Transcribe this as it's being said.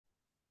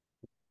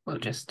we'll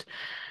just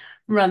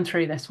run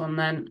through this one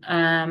then.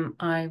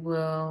 I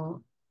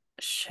will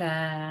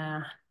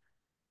share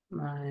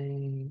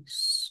my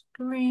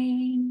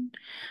screen.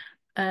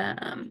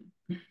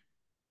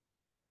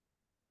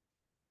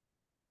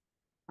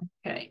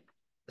 Okay,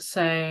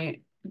 so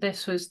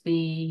this was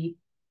the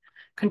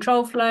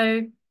control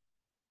flow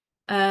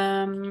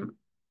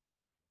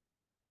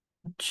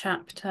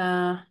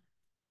chapter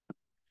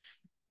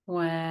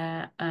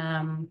where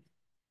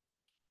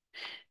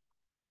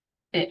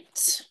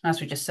it, as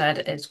we just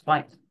said, is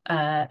quite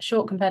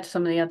short compared to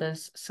some of the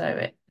others. So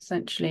it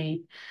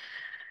essentially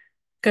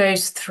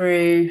goes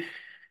through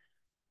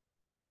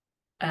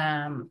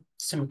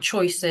some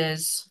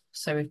choices.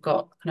 So we've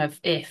got kind of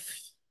if,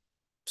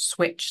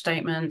 switch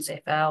statements,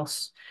 if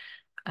else,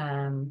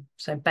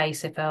 so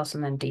base if else,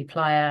 and then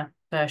dplyr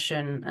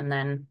version, and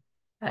then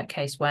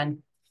case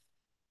when.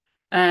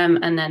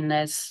 And then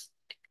there's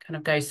kind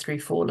of goes through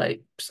for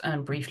loops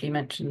and briefly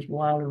mentions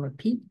while and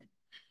repeat.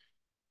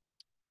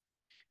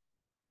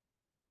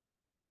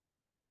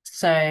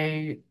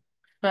 So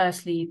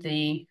firstly,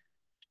 the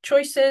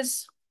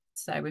choices.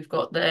 So we've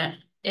got the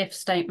if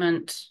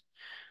statement,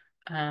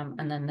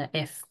 and then the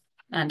if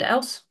and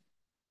else.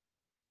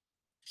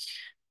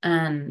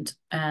 And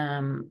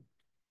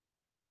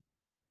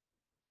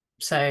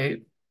so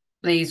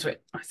these,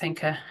 I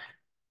think, are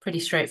pretty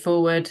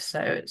straightforward. So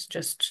it's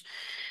just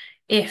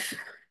if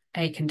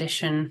a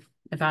condition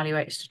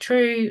evaluates to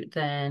true,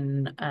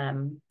 then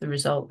the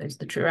result is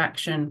the true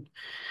action.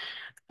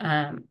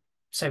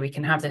 So we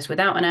can have this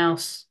without an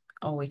else,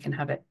 or we can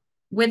have it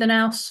with an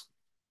else.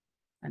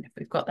 And if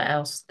we've got the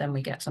else, then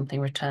we get something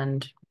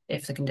returned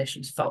if the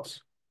condition is false.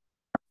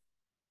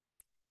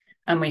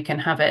 And we can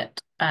have it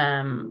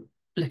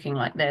looking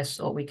like this,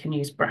 or we can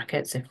use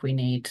brackets if we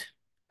need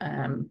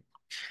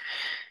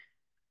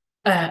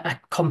a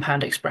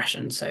compound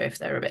expression. So if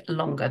they're a bit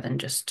longer than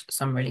just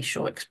some really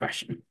short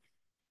expression.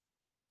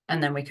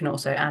 And then we can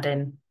also add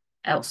in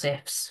else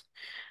ifs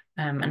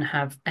and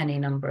have any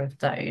number of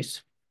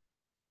those.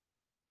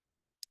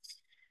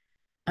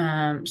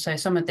 So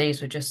some of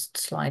these were just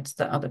slides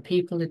that other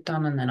people had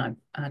done, and then I've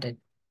added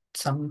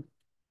some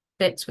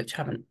bits which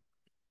haven't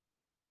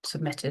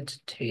submitted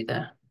to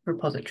the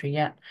repository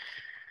yet.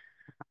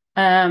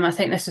 I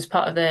think this is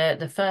part of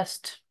the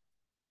first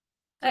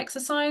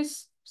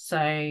exercise. So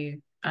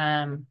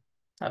I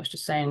was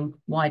just saying,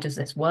 why does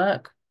this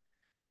work?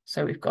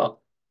 So we've got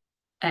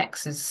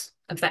x is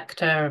a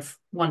vector of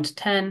 1 to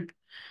 10,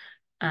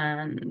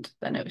 and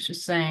then it was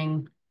just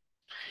saying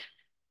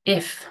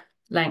if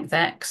length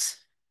x,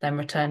 then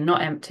return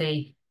not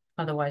empty,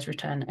 otherwise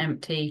return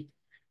empty,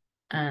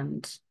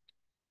 and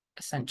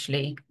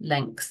essentially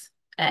length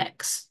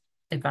x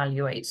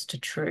evaluates to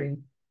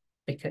true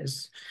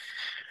because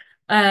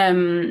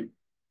length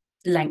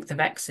of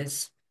x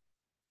is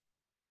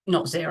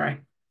not 0.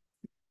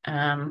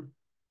 So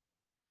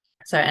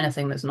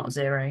anything that's not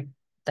 0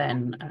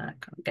 then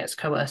gets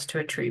coerced to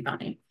a true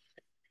value.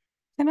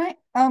 Can I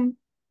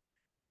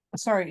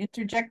sorry,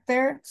 interject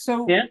there?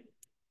 So Yeah.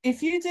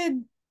 if you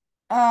did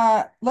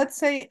let's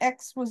say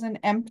x was an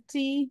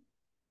empty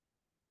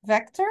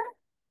vector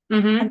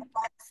and Mm-hmm.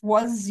 length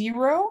was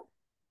 0.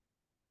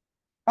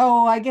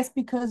 Oh, I guess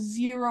because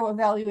 0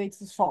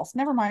 evaluates as false.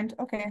 Never mind.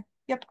 Okay.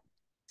 Yep.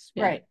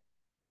 Yeah. Right.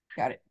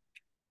 Got it.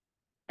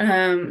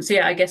 So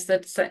yeah, I guess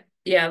that's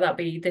yeah, that'll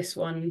be this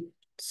one.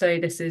 So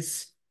this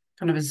is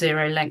kind of a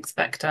 0 length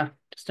vector,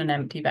 just an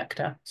empty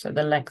vector. So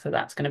the length of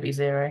that's going to be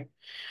 0,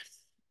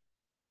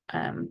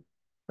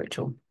 which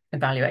will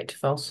evaluate to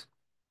false.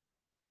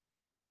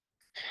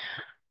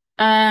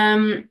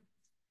 And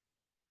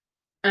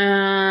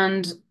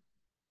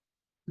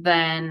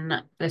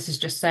then this is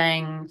just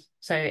saying,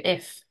 so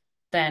if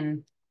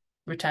then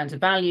returns a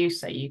value,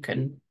 so you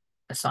can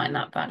assign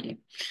that value,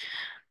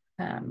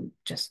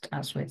 just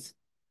as with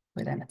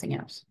anything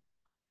else.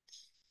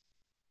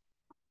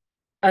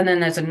 And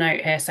then there's a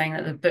note here saying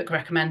that the book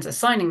recommends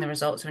assigning the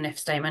results of an if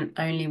statement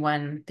only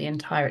when the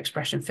entire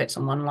expression fits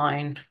on one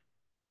line.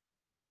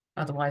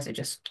 Otherwise, it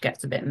just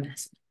gets a bit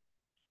messy.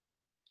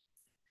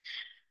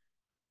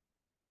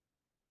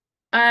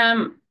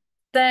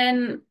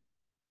 Then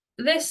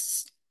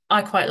this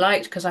I quite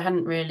liked because I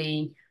hadn't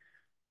really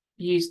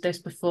used this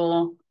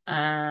before.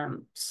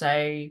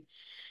 So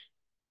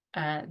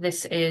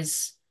this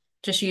is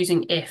just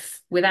using if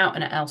without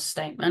an else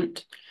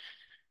statement.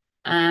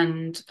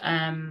 And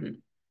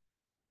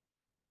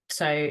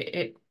so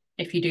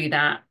if you do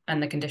that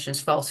and the condition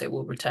is false, it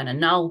will return a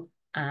null.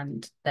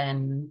 And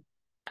then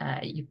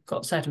you've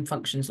got certain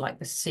functions like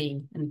the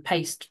see and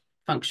paste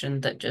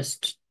function that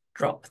just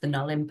drop the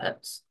null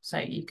inputs. So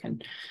you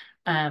can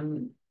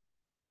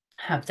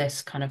have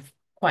this kind of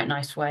quite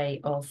nice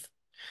way of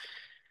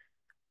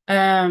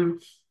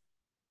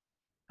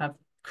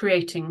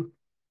creating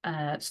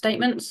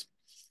statements.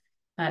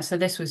 So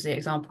this was the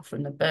example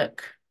from the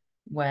book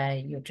where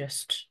you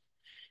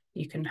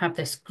can have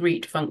this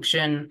greet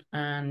function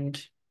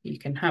and you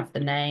can have the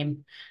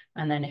name.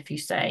 And then if you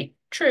say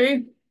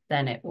true,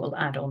 then it will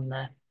add on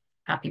the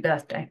happy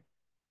birthday.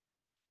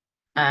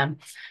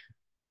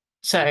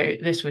 So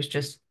this was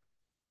just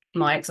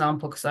my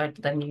example because I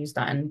then used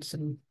that in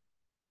some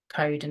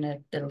code in a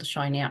little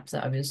shiny app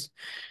that I was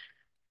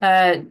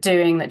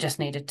doing that just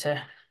needed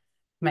to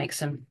make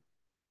some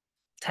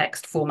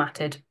text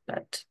formatted,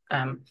 but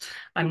I'm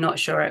not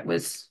sure it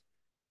was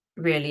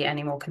really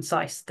any more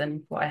concise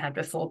than what I had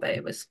before, but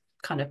it was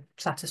kind of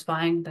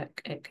satisfying that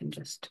it can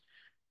just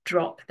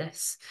drop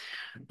this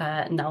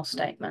null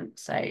statement.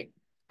 So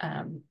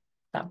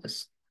that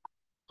was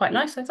quite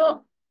nice, I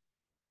thought.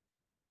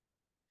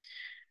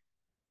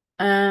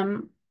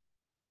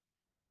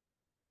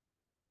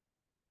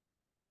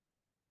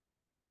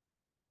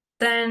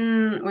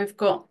 Then we've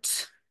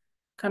got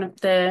kind of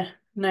the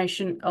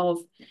notion of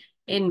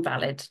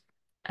invalid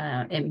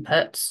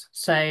inputs.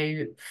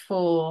 So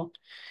for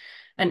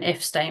an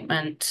if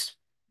statement,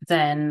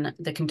 then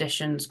the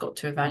condition's got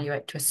to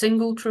evaluate to a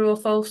single true or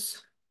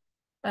false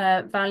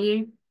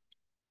value.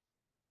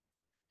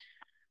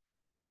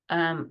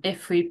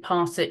 If we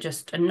pass it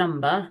just a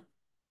number,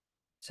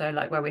 so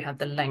like where we had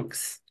the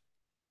length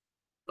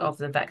of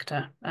the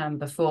vector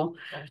before,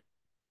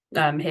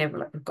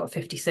 here we've got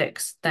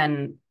 56,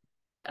 then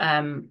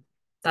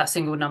that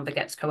single number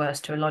gets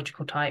coerced to a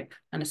logical type,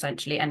 and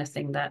essentially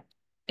anything that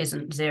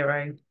isn't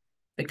 0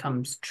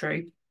 becomes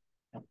true.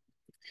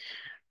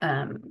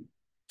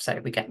 So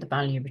we get the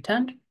value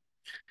returned.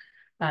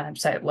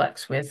 So it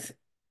works with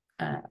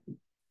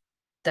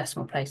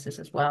decimal places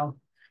as well.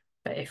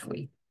 But if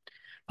we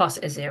pass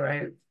it as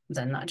 0,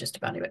 then that just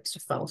evaluates to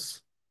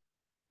false.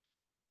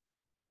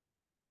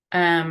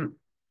 But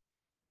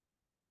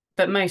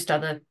most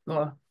other,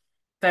 or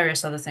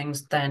various other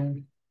things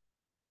then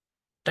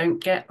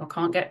don't get or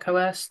can't get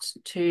coerced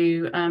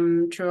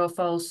to true or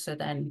false. So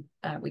then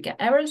we get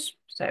errors.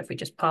 So if we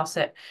just pass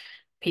it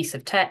piece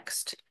of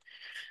text,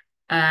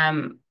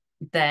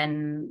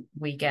 then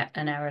we get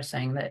an error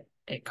saying that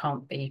it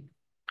can't be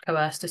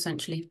coerced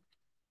essentially.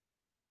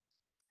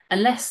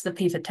 Unless the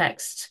piece of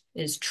text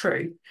is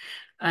true,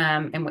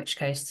 in which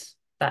case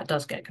that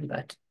does get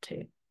converted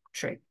to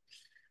true.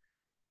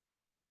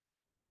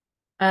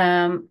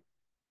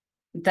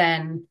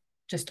 Then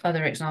just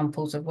other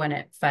examples of when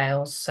it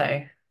fails.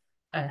 So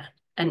an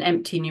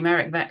empty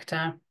numeric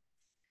vector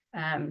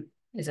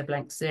is a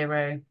blank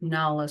 0,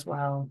 null as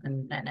well,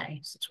 and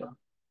NAs as well.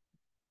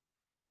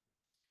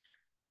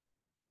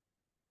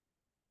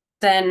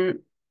 Then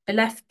I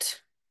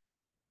left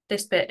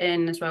this bit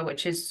in as well,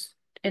 which is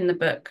in the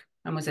book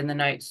and was in the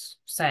notes,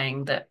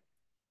 saying that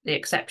the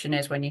exception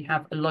is when you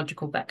have a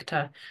logical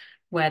vector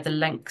where the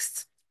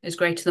length is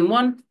greater than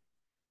 1.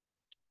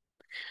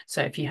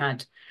 So if you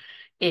had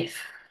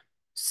if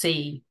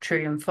C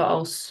true and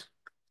false,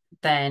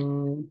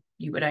 then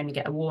you would only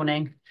get a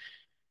warning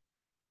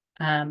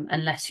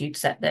unless you'd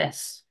set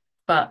this.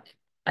 But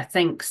I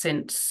think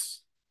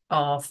since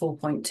our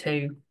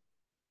 4.2,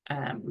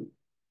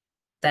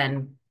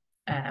 then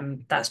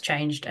that's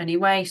changed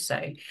anyway.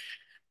 So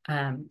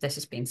this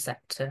has been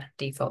set to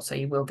default, so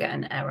you will get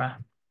an error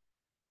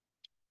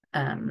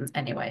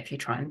anyway if you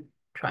try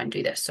and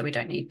do this. So we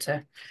don't need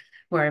to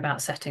worry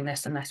about setting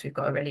this unless we've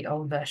got a really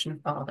old version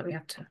of bar that we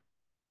have to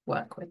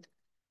work with.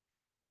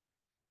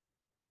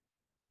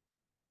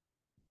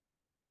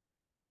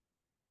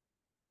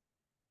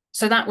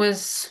 So that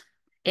was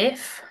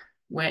if,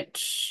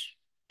 which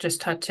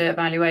just had to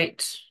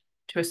evaluate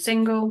to a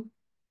single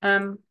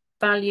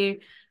value.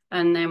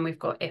 And then we've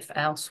got if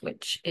else,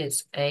 which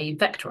is a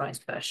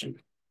vectorized version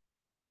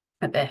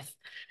of if.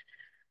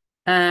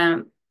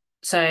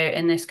 So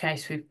in this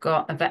case, we've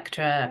got a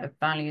vector of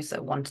values that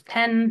are 1 to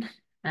 10.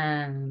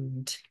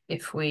 And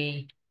if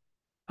we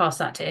pass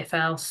that to if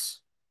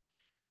else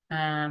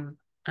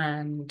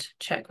and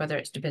check whether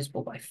it's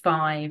divisible by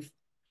 5,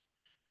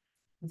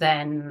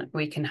 then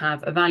we can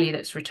have a value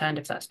that's returned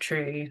if that's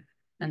true,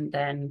 and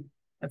then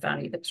a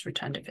value that's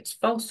returned if it's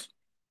false.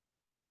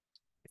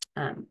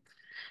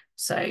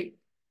 So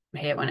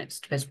here, when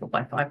it's divisible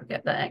by 5, we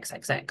get the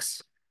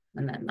XXX,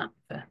 and then that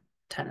for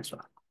 10 as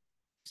well.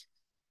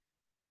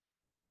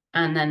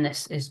 And then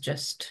this is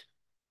just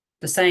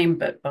the same,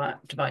 but by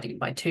dividing it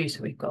by 2,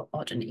 so we've got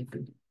odd and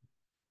even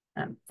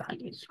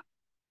values.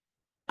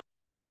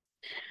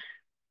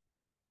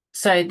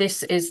 So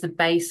this is the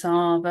base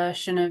R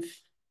version of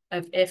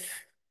if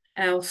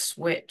else,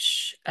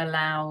 which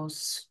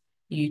allows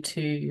you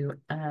to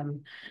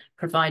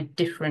provide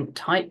different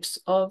types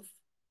of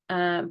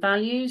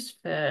values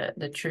for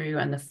the true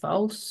and the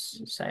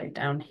false. So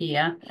down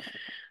here,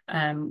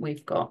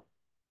 we've got,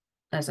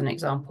 as an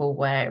example,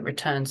 where it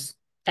returns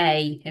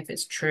A if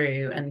it's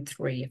true and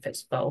 3 if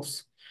it's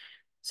false.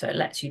 So it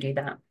lets you do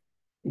that.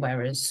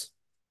 Whereas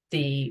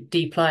the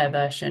dplyr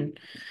version,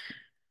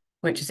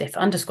 which is if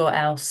underscore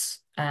else,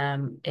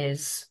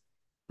 is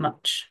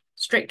much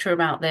stricter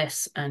about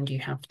this, and you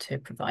have to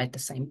provide the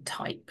same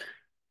type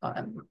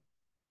of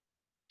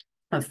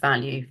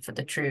value for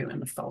the true and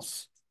the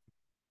false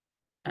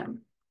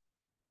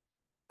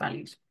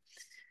values.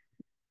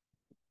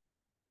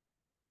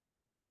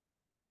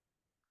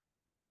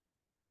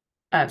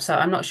 So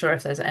I'm not sure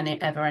if there's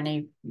ever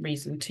any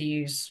reason to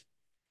use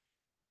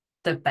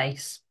the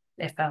base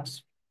if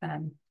else,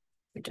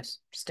 we just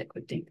stick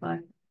with dplyr.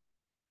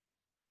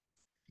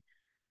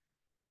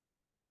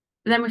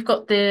 And then we've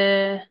got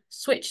the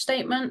switch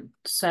statement.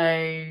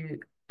 So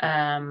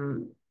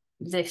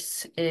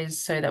this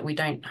is so that we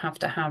don't have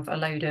to have a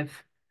load of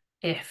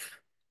if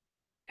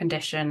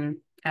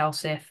condition,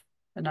 else if,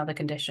 another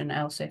condition,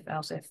 else if,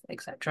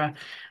 etc.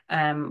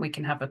 We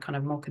can have a kind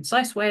of more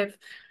concise way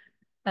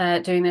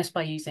of doing this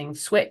by using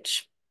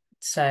switch.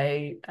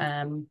 So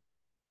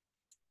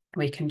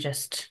we can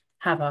just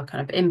have our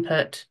kind of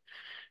input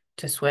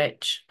to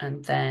switch,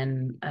 and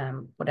then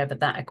whatever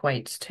that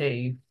equates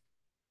to,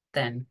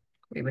 then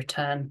we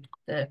return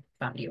the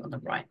value on the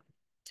right.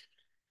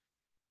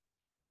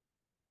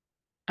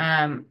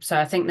 So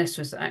I think this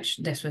was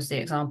the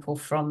example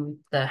from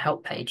the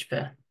help page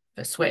for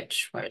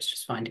switch, where it's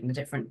just finding the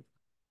different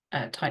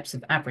types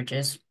of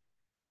averages.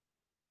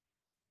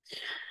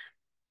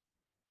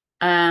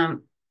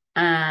 And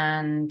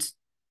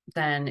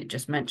then it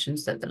just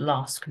mentions that the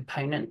last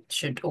component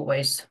should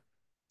always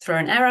throw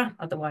an error,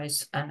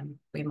 otherwise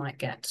we might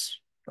get,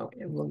 well,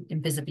 it will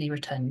invisibly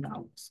return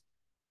nulls.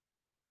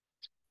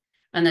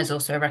 And there's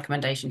also a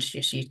recommendation to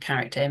just use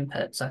character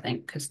inputs, I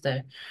think, because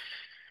the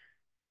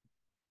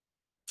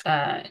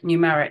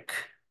numeric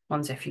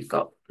ones, if you've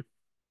got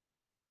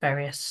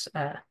various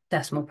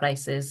decimal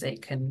places,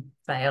 it can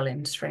fail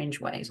in strange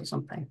ways or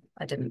something.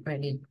 I didn't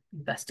really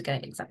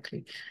investigate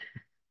exactly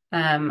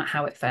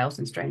how it fails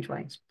in strange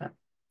ways, but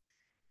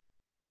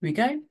here we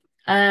go.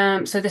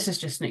 So this is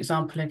just an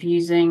example of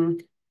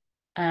using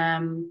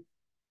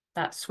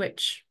that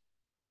switch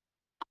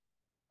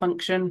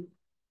function.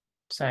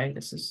 So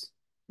this is,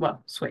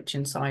 well, switch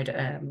inside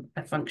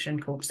a function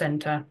called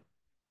center,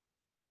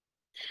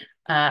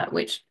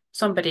 which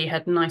somebody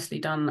had nicely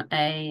done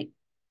a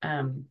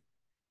kind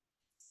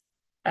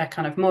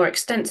of more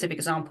extensive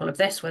example of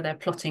this, where they're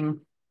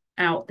plotting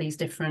out these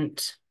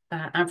different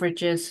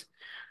averages.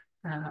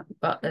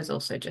 But there's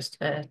also just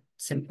a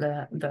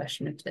simpler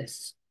version of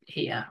this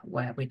here,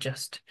 where we're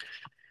just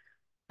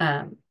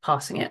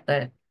passing it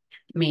the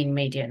mean,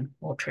 median,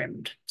 or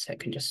trimmed. So it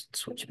can just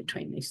switch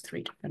between these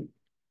three different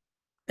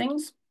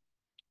things.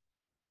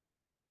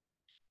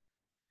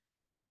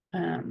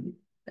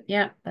 But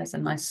yeah, there's a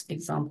nice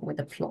example with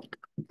a plot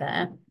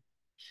there.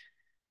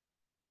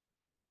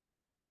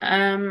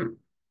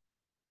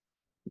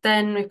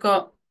 Then we've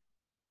got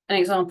an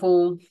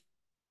example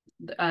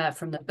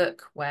from the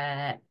book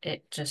where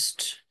it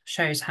just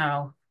shows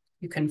how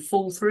you can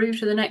fall through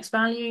to the next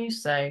value.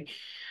 So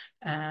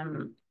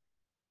in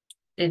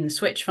the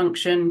switch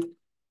function,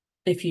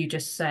 if you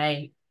just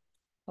say,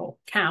 or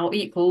cow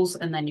equals,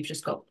 and then you've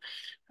just got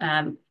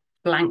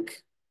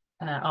blank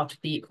after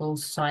the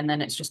equals sign,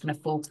 then it's just going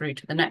to fall through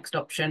to the next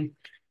option.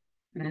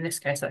 And in this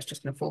case, that's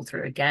just going to fall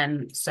through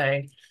again.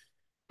 So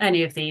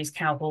any of these,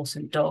 cow, horse,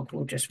 and dog,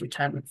 will just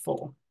return with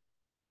 4.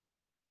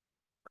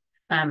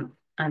 And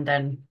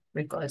then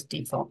we've got this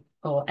default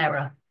or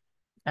error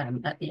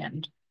at the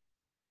end.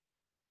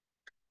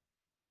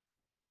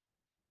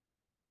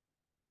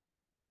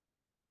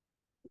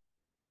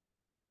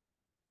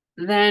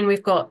 Then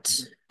we've got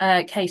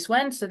case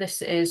when. So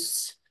this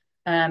is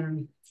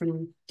from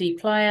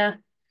dplyr,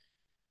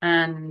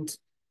 and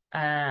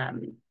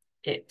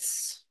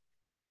it's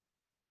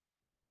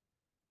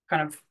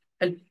kind of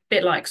a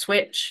bit like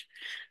switch,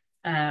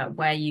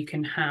 where you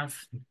can have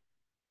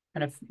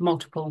kind of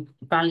multiple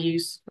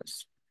values,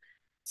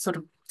 sort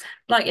of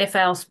like if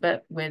else,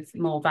 but with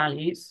more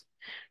values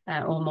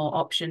or more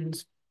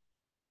options.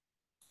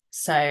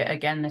 So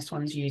again, this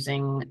one's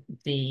using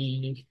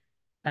the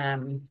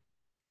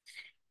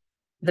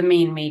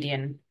mean,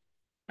 median,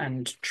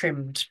 and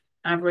trimmed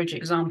average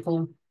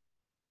example.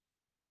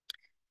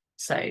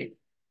 So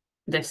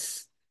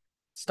this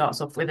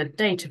starts off with a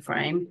data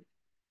frame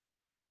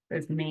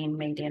with mean,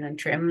 median, and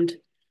trimmed,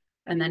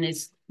 and then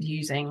is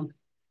using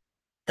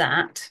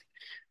that.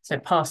 So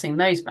passing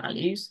those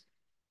values.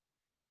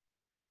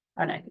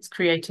 Oh no, it's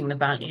creating the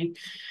value.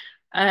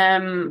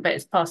 But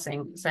it's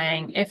passing,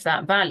 saying if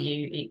that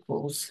value is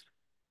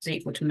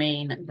equal to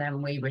mean,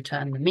 then we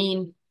return the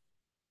mean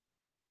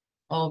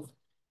of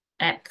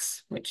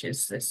X, which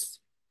is this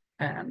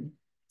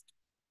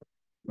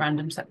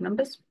random set of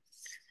numbers.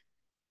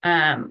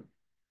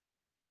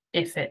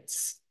 If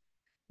it's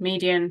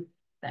median,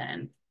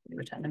 then we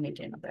return the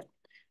median of it,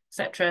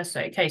 etc.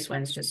 So case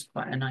when is just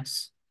quite a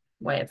nice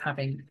way of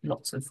having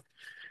lots of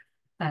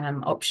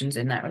options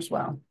in there as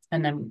well.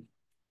 And then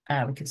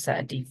we could set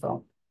a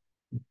default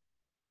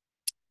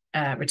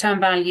return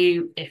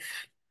value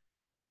if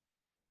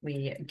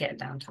we get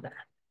down to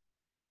there.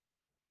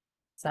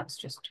 So that's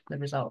just the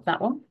result of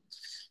that one.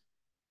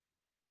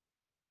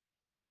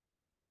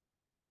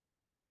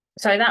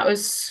 So that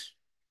was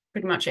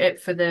pretty much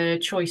it for the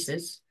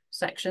choices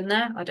section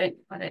there. I don't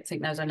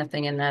think there's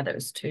anything in there that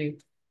was too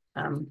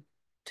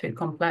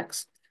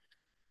complex.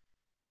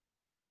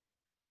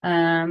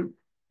 And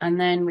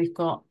then we've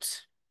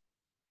got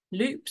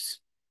loops.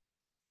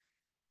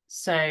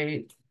 So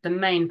the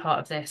main part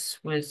of this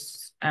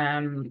was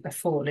a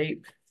for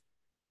loop.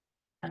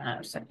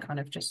 So kind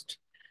of just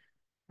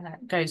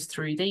goes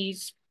through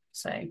these.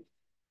 So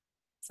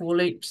for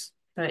loops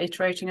for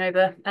iterating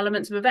over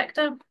elements of a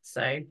vector.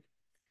 So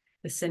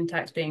the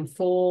syntax being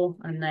for,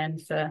 and then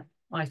for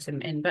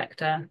item in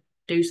vector,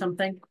 do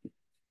something.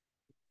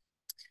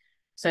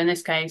 So in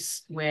this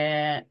case,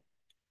 we're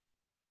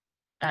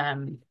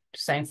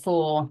saying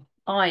for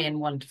I in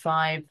 1 to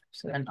 5.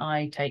 So then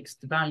I takes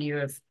the value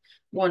of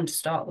 1 to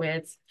start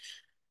with,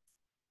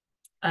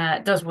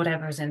 does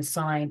whatever is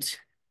inside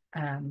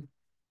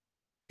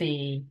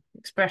the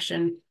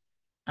expression,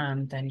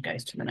 and then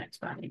goes to the next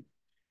value.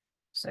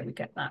 So we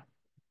get that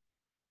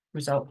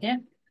result here.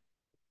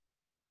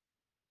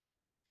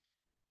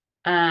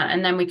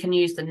 And then we can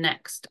use the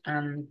next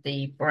and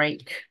the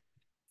break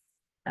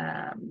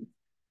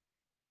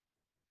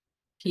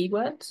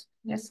keywords.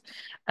 Yes.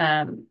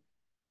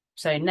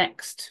 So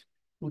next,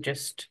 we'll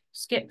just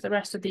skip the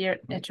rest of the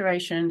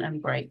iteration,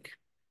 and break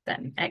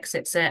then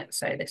exits it.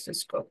 So this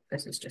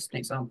is just an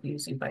example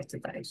using both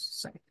of those.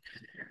 So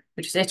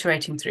we're just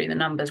iterating through the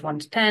numbers 1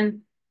 to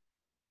 10.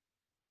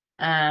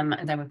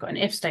 And then we've got an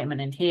if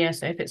statement in here.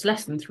 So if it's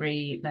less than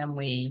 3, then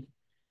we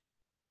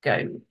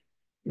kind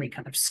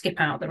of skip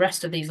out the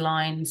rest of these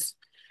lines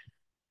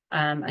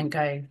and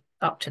go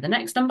up to the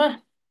next number.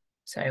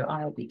 So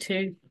I will be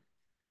 2.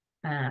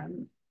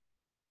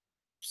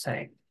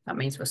 So that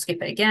means we'll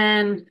skip it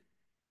again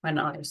when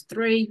I is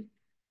 3.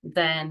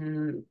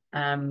 Then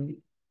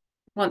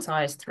once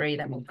I is 3,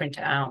 then we'll print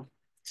it out.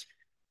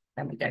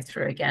 Then we go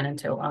through again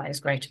until I is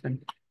greater than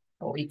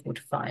or equal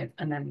to 5.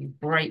 And then we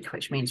break,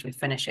 which means we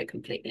finish it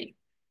completely.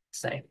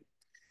 So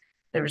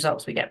the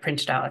results we get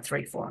printed out are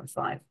 3, 4, and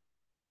 5.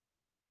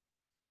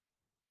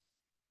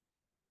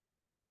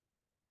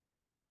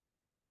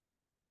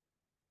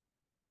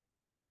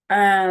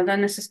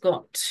 Then this has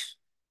got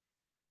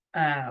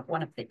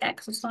one of the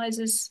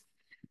exercises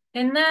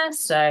in there.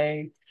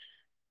 So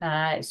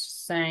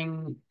it's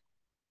saying,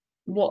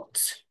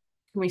 what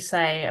can we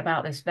say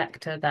about this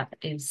vector that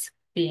is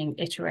being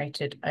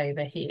iterated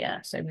over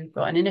here? So we've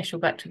got an initial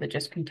vector that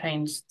just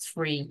contains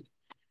 3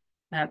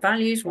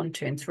 values, 1,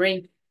 2, and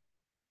 3.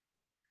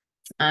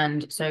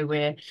 And so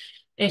we're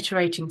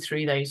iterating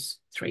through those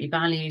 3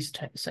 values.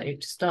 So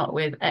to start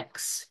with,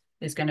 x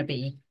is going to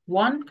be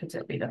 1 because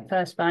it'll be the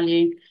first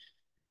value.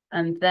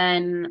 And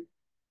then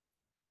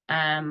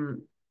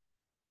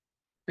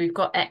we've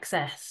got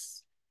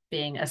xs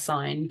being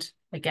assigned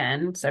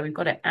again. So we've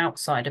got it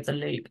outside of the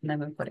loop, and then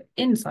we've got it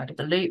inside of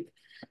the loop,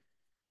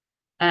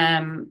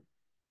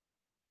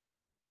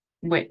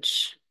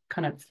 which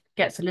kind of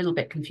gets a little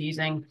bit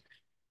confusing.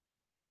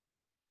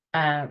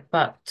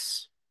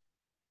 But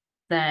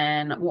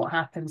then what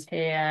happens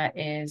here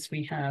is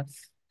we have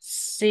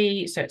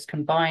C, so it's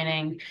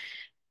combining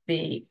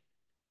the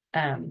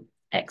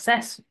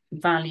xs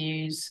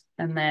values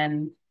and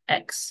then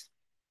x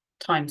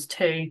times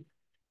 2,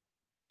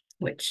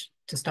 which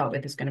to start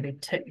with is going to be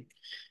 2.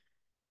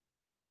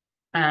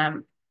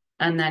 And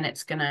then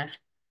it's going to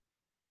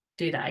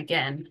do that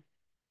again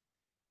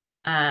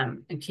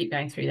and keep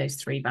going through those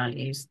 3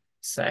 values.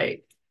 So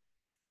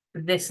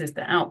this is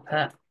the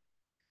output.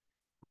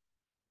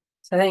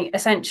 So I think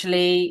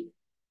essentially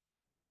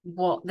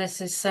what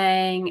this is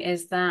saying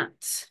is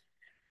that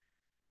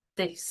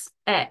this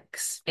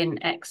x in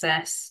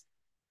xs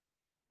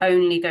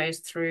only goes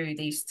through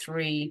these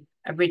 3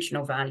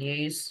 original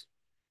values.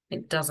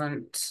 It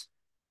doesn't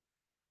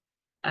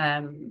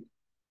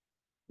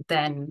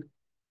then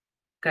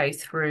go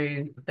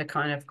through the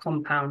kind of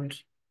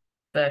compound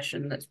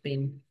version that's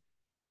been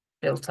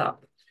built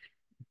up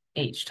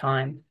each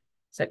time.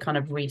 So it kind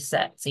of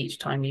resets each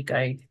time you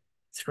go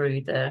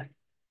through the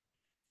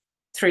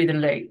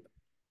loop.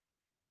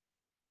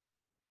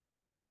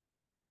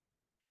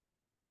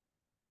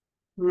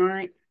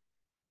 Right.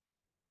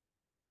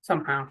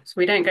 Somehow. So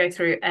we don't go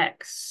through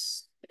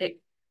x. It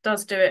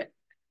does do it,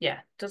 yeah,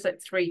 does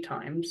it 3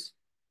 times,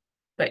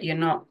 but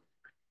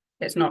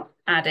it's not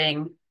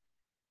adding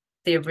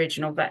the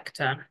original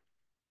vector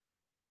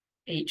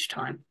each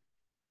time.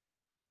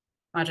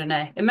 I don't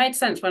know. It made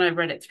sense when I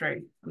read it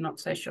through. I'm not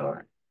so sure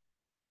it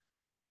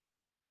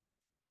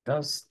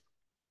does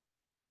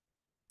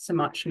so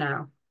much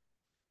now,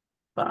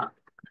 but.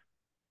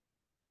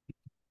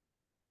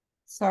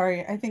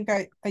 Sorry, I think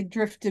I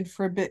drifted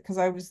for a bit because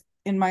I was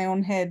in my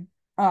own head.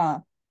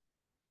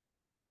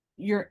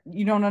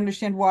 You don't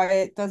understand why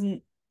it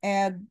doesn't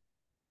add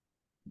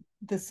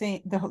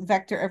the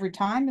vector every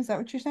time? Is that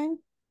what you're saying?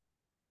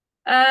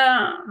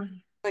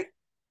 Like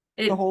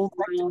the whole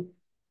vector?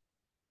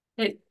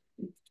 It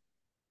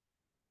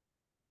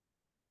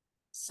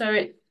so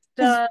it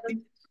does.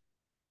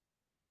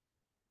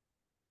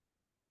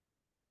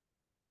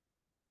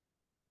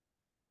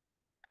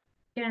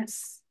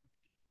 Yes.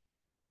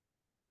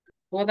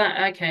 Well,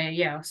 okay,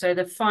 yeah. So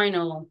the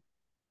final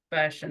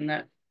version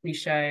that we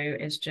show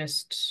is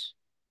just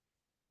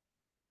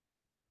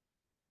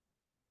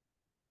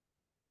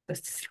the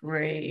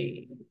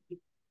 3.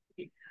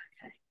 Okay.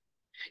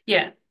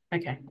 Yeah.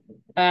 Okay.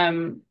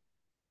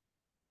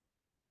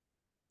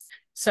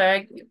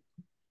 So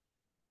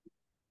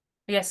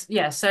yes,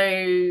 yeah.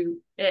 So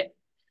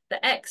the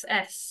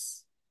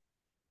XS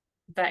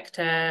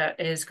vector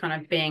is kind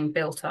of being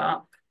built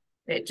up.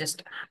 It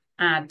just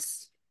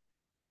adds,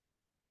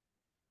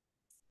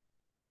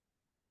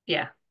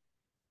 yeah,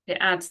 it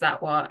adds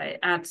that one, it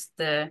adds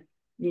the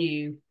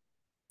new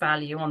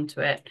value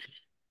onto it.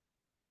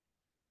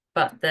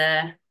 But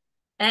the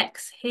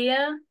X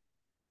here,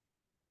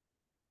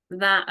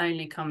 that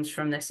only comes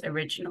from this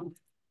original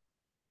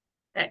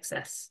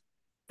XS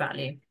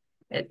value.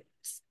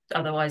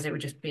 Otherwise it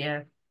would just be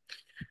a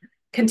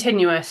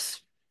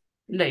continuous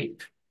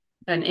loop,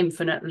 an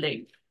infinite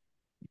loop.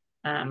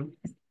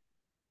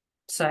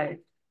 So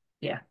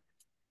yeah,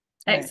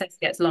 Right. XS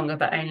gets longer,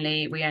 but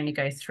we only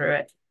go through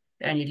it.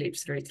 It only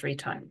loops through 3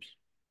 times.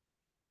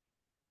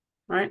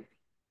 Right?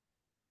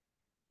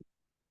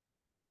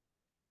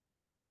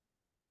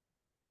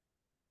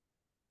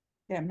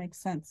 Yeah, it makes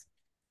sense.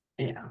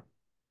 Yeah.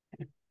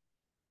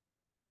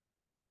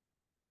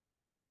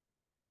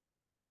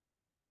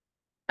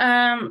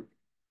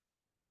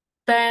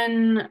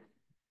 Then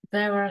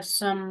there are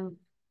some,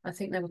 I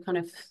think there were kind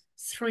of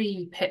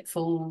 3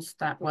 pitfalls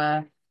that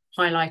were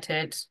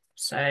highlighted.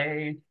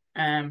 So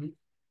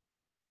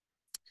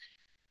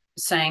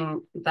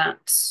saying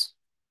that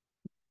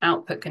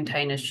output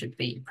containers should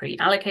be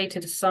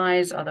pre-allocated a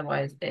size,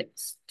 otherwise it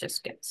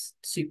just gets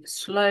super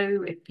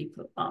slow if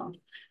people are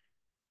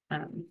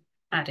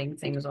adding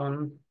things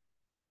on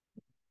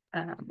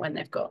when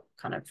they've got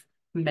kind of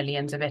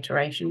millions of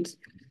iterations.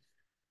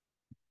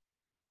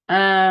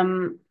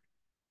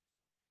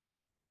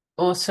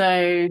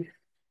 Also,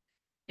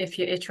 if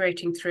you're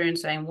iterating through and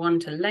saying 1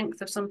 to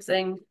length of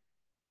something,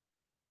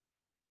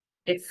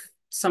 if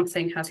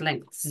something has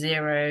length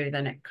 0,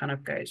 then it kind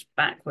of goes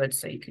backwards.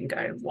 So you can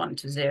go 1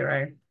 to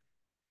 0,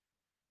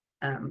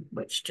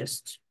 which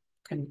just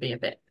can be a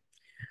bit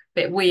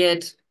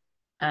weird.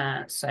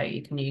 So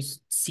you can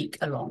use seek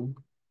along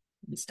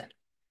instead.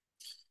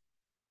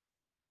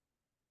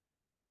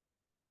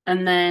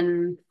 And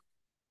then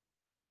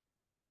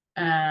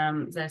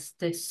there's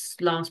this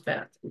last bit,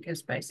 I think,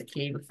 is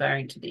basically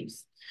referring to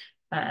these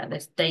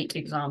this date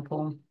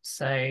example.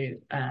 So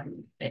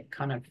it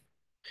kind of,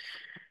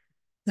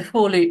 the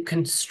for loop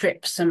can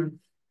strip some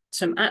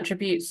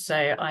attributes.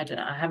 So I don't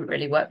know, I haven't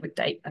really worked with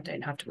date. I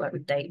don't have to work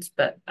with dates,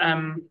 but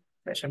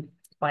which I'm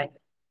quite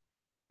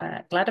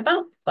glad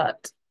about.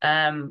 But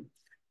in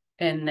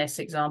this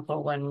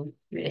example, when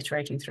you're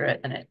iterating through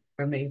it, then it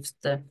removes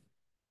the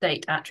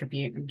date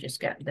attribute and just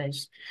get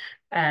those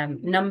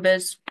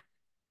numbers.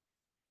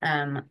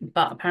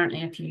 But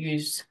apparently if you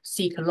use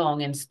seek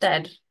along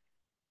instead,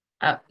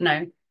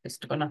 no, it's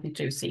got nothing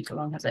to do with seek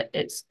along, has it?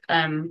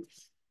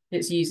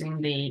 It's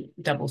using the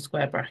double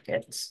square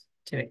brackets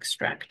to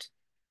extract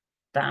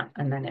that,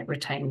 and then it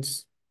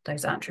retains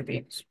those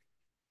attributes.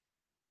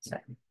 So,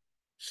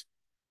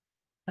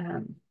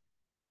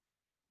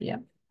 yeah.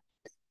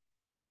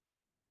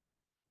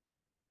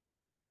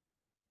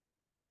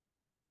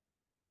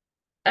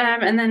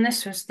 And then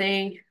this was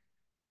the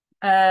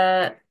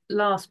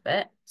last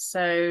bit.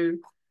 So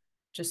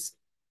just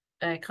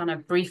a kind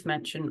of brief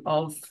mention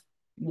of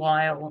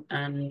while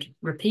and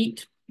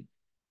repeat.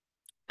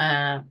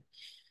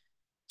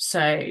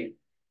 So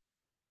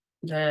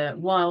the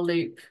while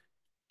loop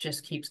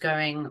just keeps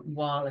going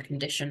while a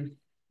condition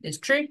is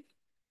true.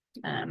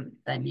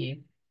 Then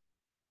you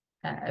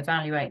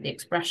evaluate the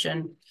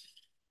expression,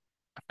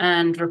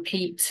 and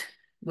repeat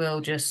will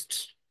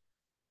just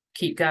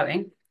keep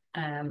going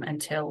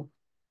until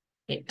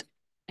it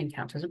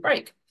encounters a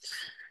break.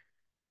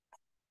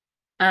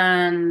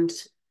 And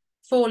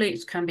for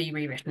loops can be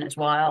rewritten as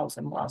whiles,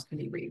 and whiles can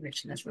be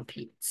rewritten as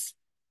repeats.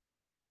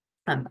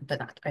 But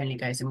that only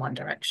goes in one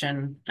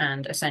direction.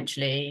 And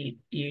essentially,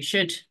 you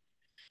should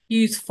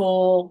use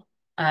for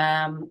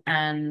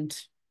and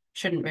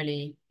shouldn't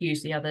really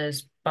use the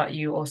others, but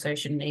you also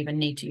shouldn't even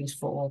need to use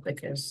for,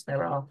 because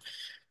there are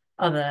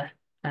other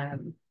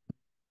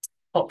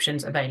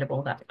options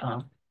available that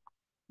are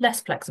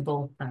less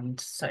flexible, and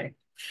so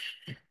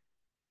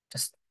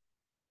just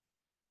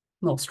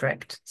more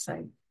strict.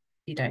 So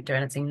you don't do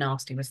anything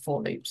nasty with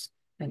for loops,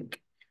 I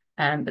think.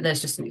 But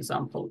there's just an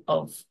example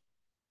of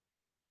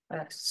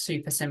a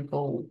super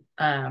simple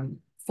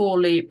for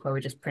loop where we're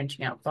just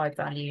printing out 5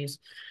 values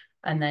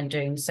and then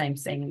doing the same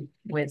thing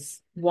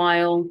with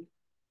while.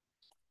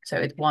 So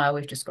with while,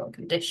 we've just got a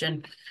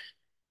condition.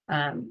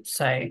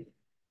 So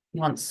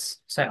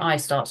I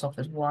starts off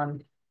as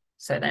 1,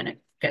 so then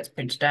it gets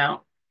printed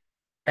out,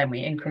 then we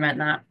increment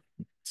that.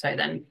 So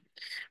then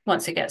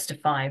once it gets to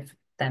 5,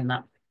 then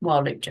that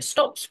while loop just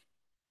stops.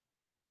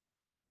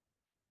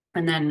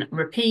 And then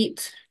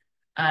repeat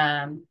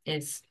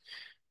is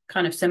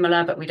kind of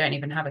similar, but we don't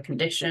even have a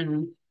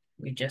condition.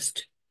 We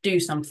just do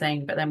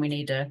something, but then we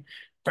need a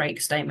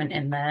break statement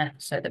in there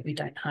so that we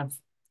don't have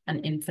an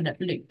infinite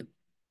loop.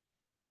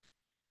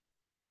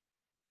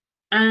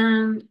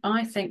 And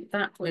I think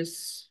that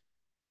was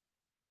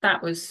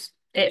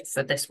it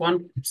for this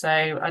one. So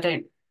I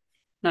don't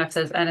know if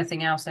there's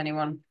anything else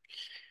anyone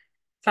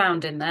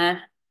found in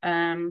there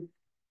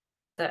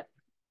that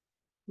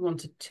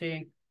wanted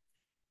to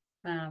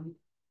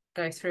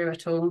go through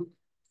at all?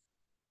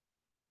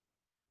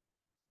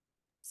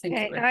 I think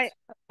it was.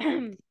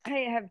 I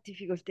have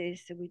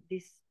difficulties with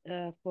this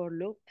for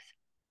loops.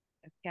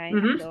 Okay,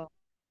 so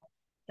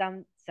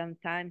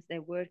sometimes they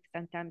work,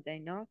 sometimes they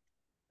not.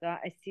 So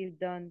I still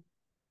don't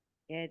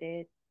get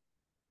it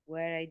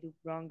where I do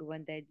wrong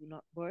when they do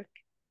not work.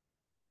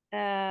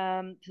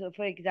 So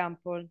for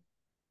example,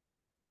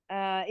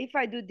 if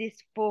I do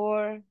this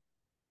for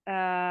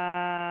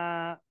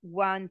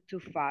 1 to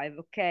 5,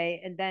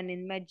 okay, and then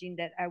imagine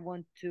that I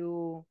want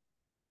to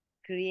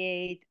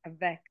create a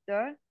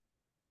vector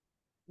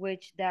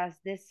which does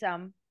the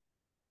sum,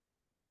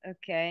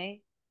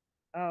 okay,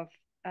 of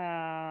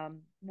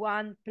 1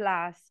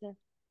 plus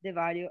the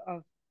value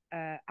of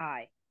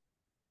I,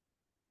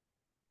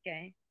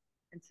 okay,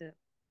 and so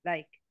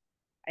like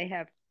I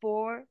have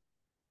 4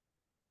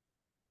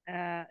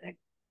 like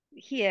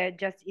here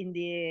just in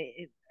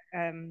the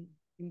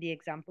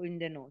example in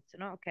the notes,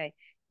 no, okay,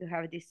 you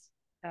have this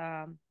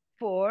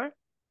 4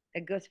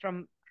 that goes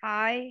from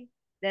I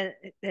that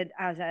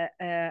has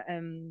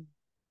an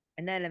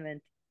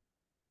element,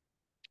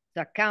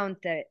 so a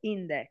counter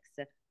index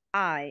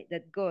I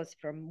that goes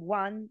from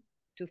 1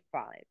 to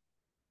 5.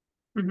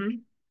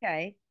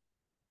 Okay,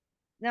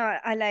 now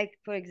I like,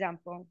 for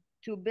example,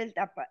 to build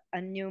up a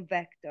new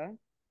vector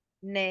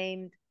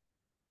named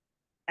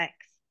x,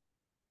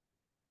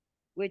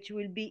 which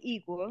will be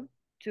equal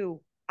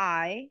to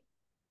I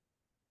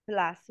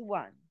plus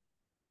 1.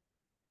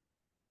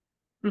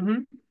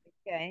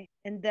 Okay,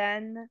 and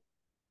then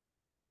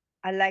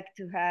I like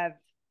to have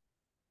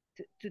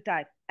to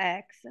type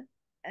x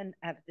and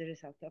have the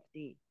result of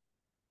the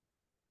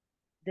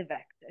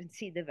vector and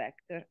see the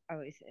vector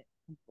how is it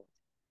composed.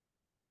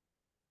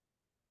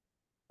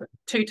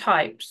 2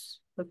 types.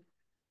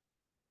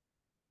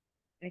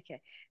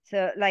 Okay,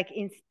 so like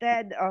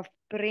instead of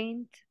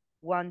print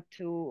 1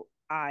 to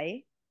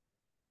I,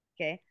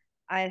 okay,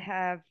 I'll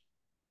have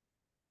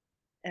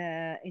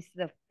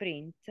instead of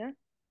print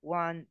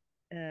 1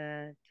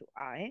 to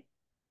I.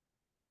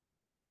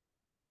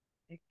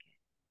 Okay.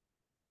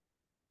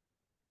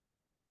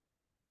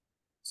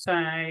 So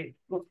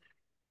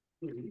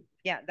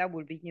yeah, that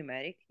would be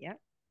numeric. Yeah.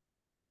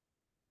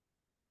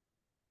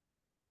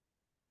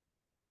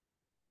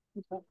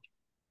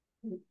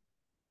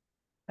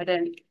 I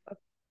don't.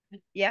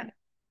 Yeah,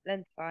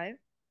 length 5.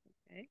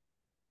 Okay.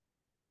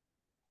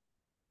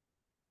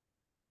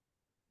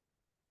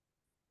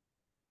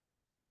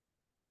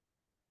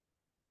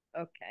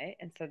 Okay,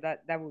 and so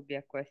that would be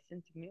a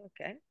question to me.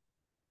 Okay.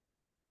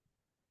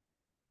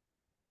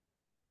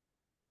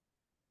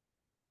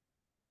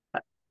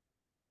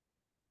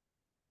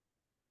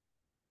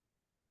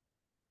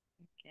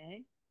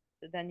 Okay,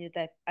 so then you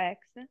type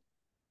x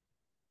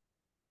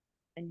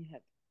and you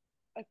have,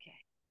 okay.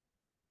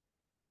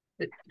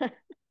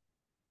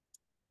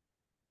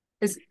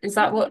 Is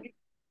that what?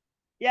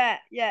 Yeah,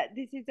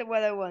 this is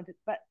what I wanted,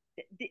 but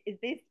is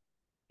this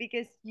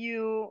because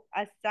you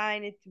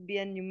assign it to be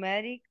a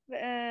numeric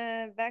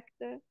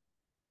vector?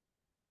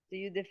 So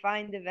you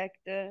define the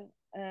vector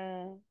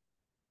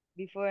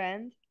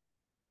beforehand?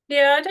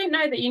 Yeah, I don't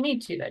know that you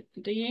need to though,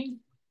 do you?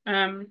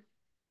 I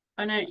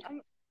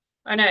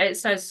know it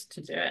says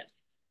to do it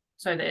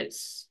so that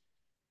it's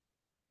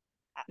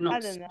I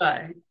not don't know.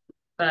 slow,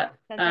 but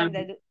sometimes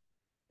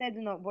they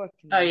do not work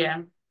for me. Oh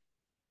yeah.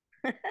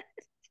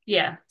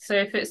 Yeah. So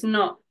if it's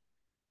not,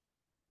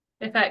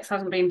 if X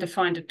hasn't been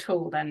defined at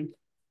all, then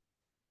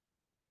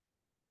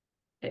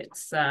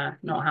it's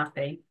not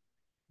happy.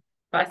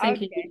 But I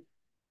think okay.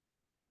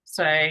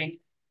 So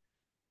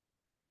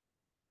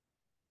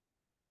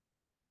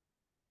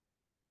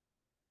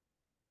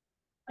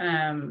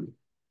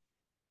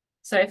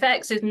so if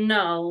X is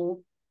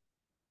null,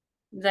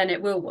 then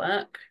it will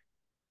work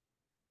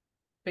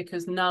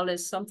because null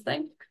is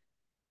something.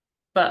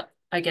 But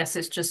I guess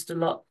it's just a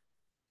lot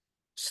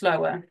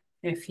slower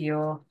if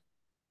you're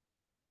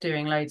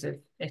doing loads of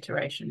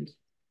iterations.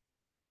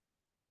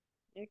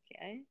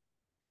 Okay.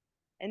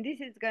 And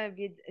this is going to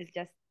be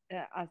just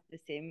as the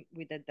same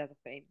with the data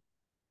frame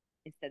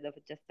instead of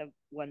just a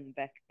one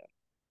vector.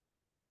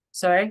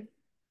 Sorry?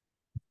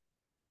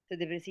 So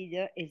the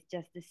procedure is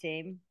just the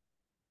same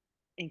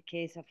in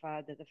case of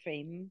a data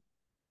frame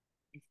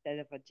instead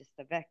of just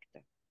a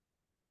vector.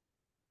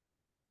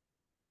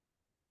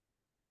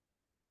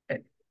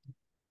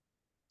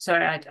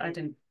 Sorry, I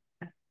didn't.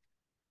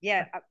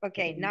 Yeah.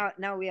 Okay.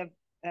 Now we have.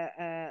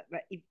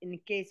 But if in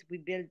case we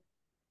build,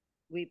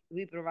 we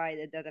provide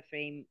a data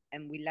frame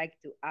and we like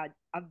to add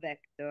a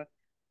vector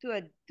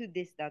to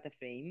this data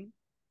frame,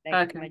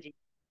 like Okay. imagine,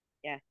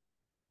 yeah.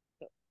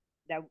 So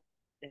that's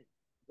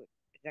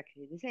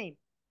exactly the same.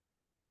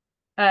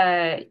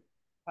 But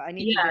I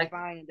need to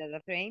define a data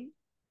frame.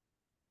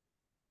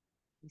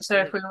 So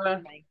if we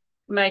were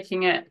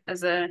making it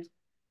as a,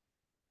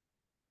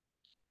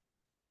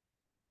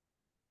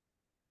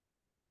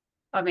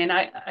 I mean,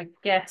 I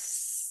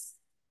guess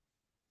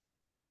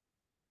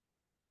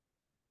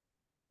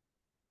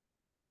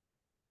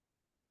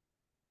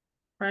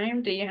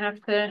frame, do you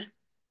have to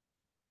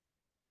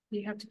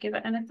give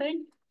it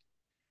anything?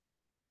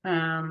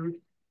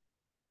 Don't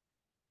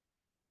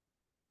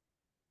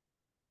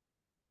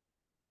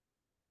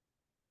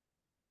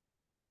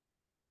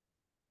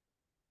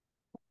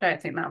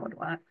think that would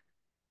work.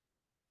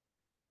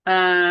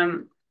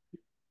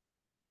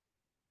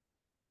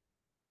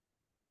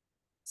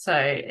 So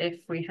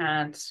if we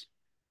had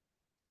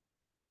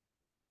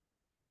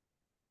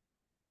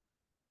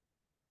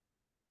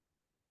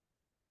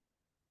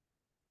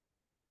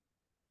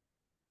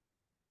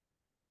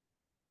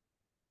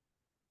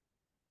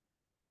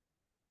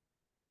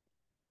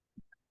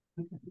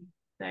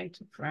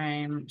data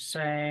frame,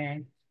 so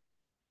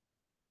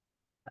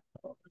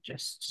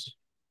just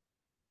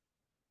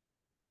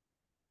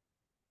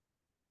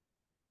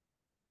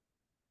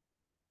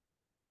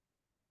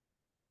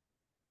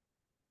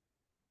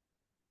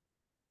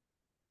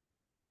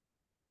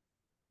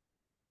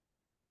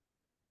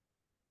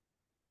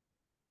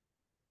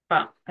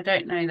but I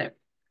don't know that.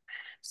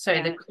 So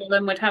the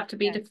column would have to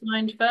be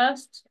defined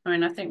first. I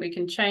mean, I think we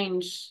can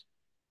change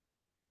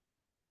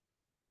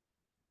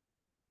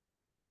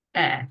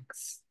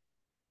X.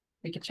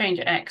 We could change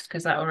X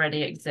because that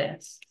already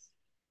exists.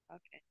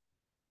 Okay.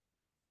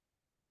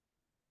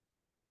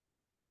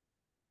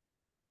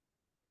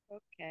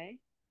 Okay.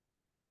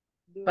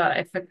 But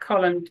if a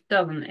column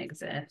doesn't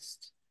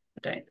exist,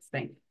 I don't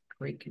think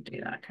we could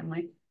do that, can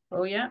we?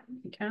 Oh yeah,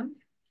 we can.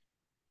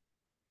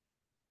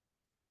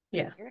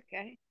 Yeah.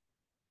 Okay.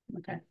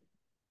 Okay.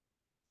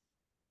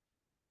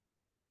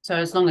 So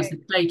as long as the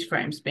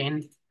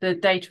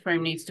data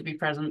frame needs to be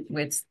present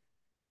with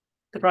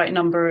the right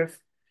number of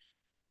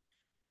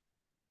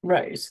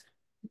rows,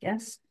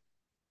 yes.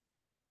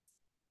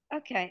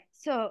 Okay,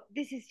 so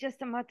this is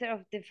just a matter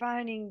of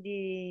defining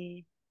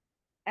the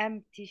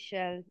empty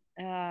shell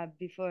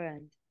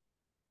beforehand.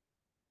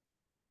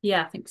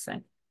 Yeah, I think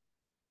so.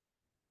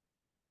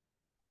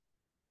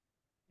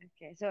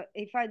 Okay, so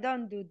if I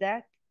don't do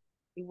that,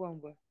 it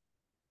won't work.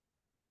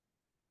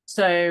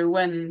 So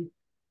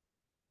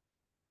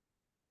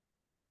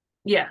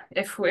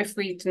if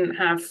we didn't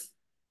have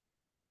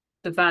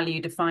the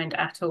value defined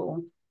at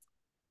all,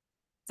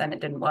 then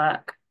it didn't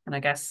work. And I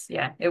guess,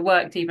 yeah, it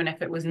worked even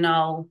if it was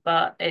null,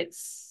 but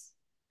it's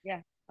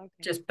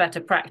just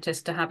better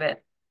practice to have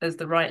it as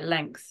the right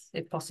length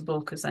if possible,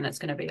 because then it's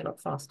going to be a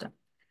lot faster.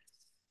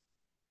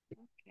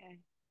 Okay.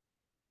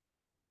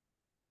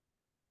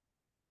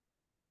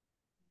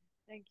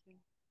 Thank you.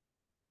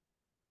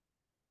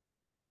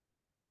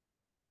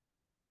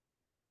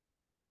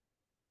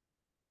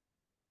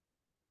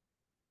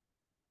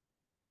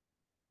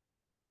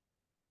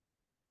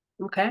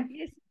 Okay.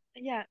 Yes,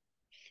 yeah.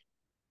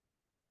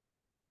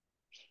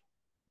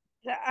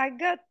 So I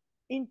got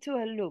into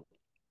a loop,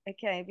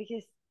 okay,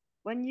 because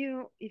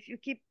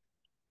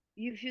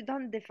if you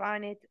don't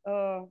define it,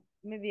 or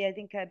maybe I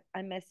think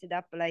I messed it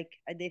up, like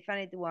I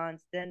define it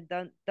once, then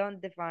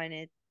don't define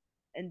it,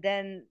 and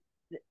then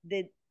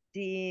the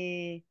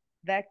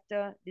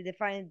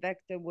defined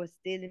vector was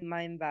still in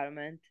my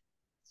environment,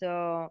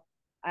 so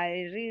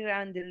I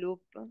reran the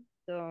loop.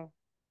 So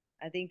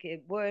I think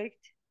it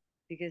worked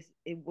because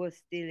it was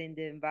still in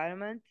the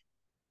environment.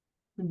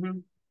 Mm-hmm.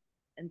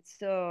 And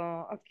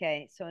so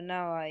okay, so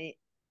now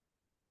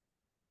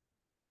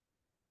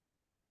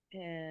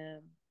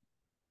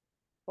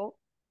oh,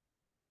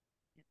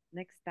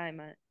 next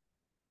time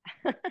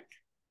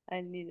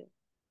I need it.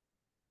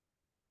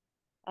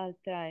 I'll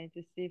try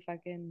to see if I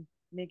can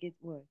make it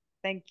work.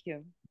 Thank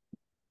you.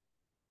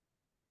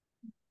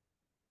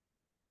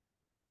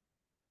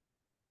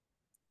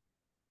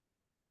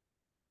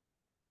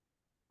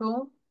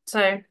 Cool.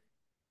 So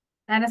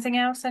anything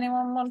else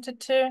anyone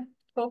wanted to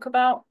talk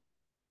about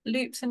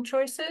loops and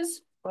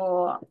choices,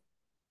 or?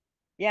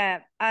 Yeah,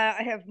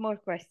 I have more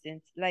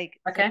questions. Like,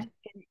 Okay. so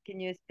can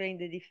you explain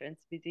the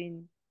difference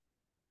between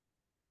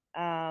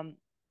um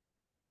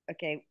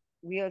okay,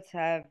 we also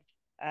have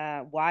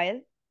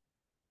while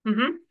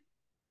Mm-hmm.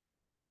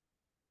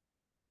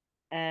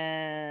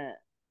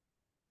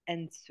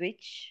 And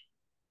switch,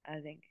 I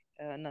think.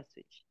 Not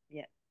switch.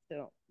 Yeah.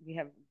 So we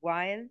have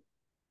while,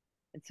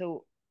 and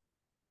so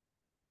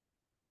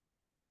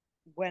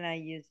when I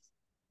use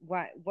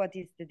what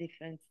is the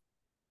difference?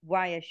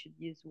 Why I should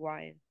use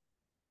while?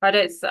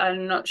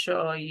 I'm not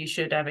sure you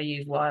should ever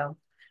use while,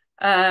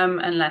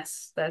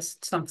 unless there's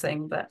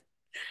something that,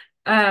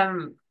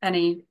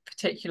 any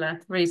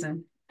particular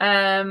reason.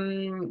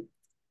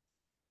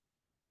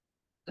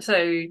 So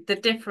the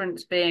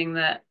difference being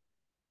that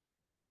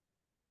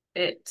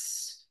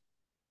it's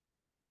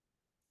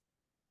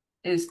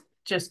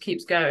just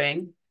keeps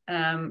going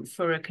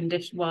for a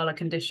condition while a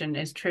condition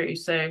is true.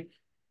 So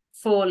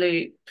for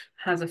loop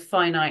has a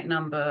finite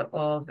number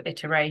of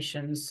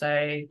iterations.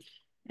 So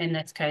in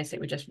this case, it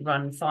would just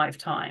run 5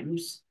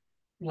 times,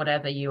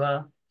 whatever you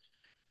are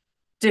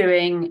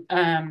doing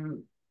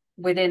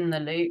within the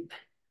loop.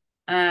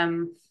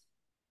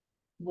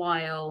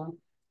 While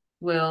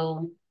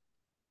will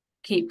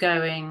keep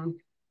going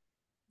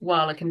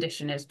while a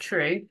condition is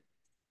true.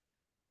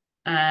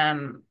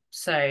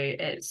 So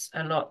it's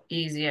a lot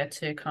easier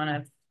to kind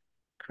of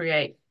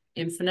create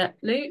infinite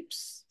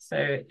loops.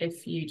 So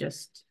if we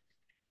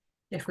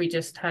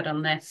just had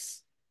on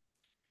this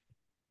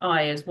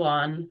I is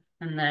 1,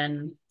 and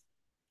then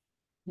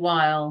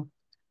while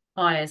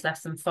I is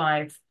less than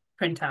 5,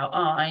 print out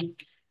I,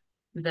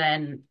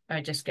 then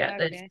I just get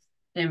this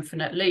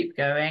infinite loop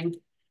going.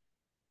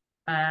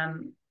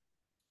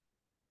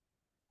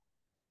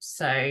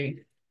 So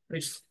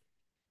which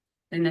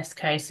in this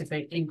case, if we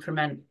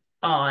increment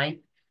I,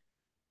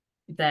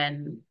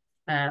 then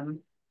we'll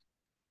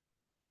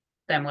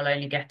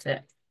only get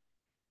it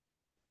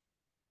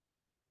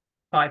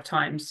 5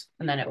 times,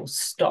 and then it will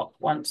stop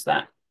once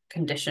that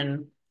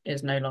condition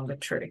is no longer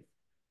true.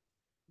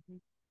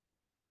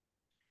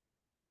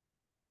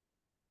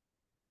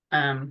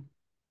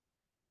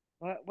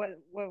 What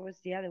was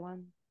the other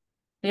one?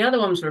 The other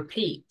one's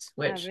repeat,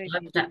 which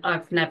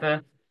I've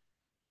never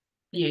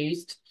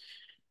used.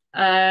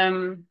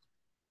 But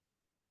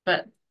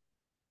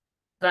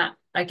that,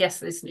 I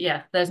guess, is,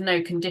 yeah, there's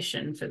no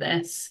condition for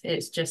this.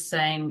 It's just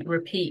saying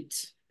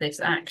repeat this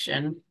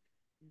action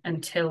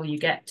until you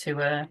get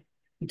to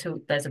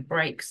until there's a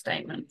break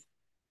statement.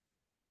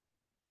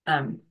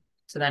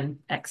 So then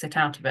exit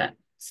out of it.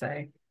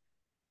 So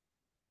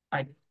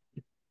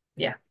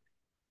yeah.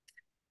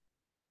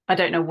 I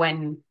don't know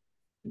when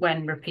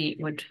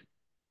repeat would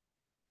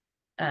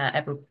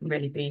ever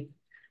really be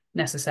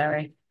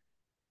necessary.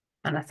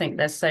 And I think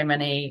there's so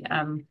many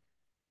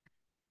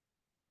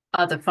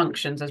other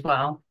functions as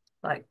well,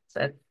 like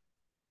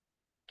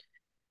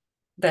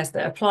there's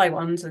the apply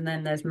ones, and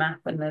then there's map,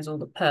 and there's all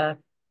the per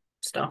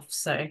stuff.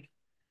 So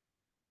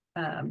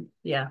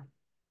yeah,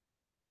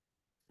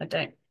 I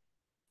don't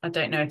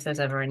know if there's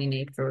ever any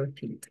need for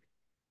repeat.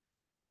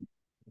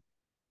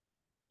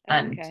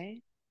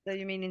 Okay, so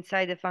you mean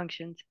inside the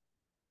functions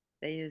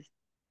they use?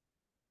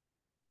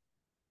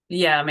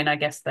 Yeah, I mean, I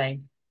guess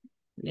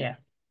yeah,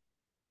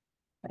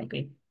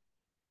 maybe.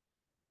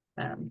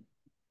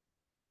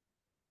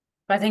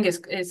 But I think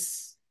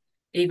it's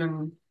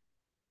even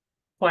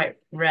quite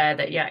rare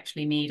that you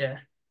actually need a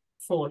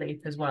for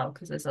loop as well,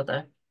 because there's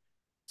other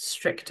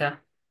stricter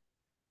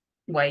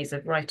ways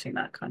of writing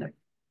that kind of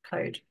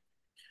code.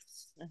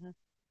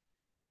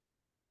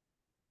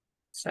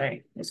 So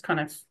it's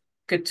kind of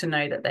good to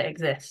know that they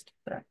exist.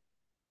 But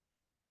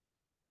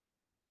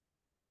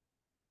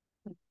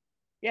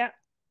yeah,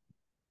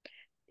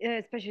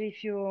 especially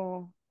if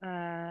you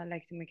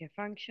like to make a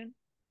function.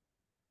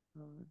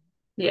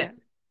 Yeah.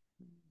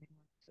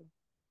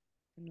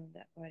 To know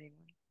that very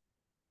well.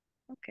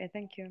 Okay,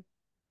 thank you.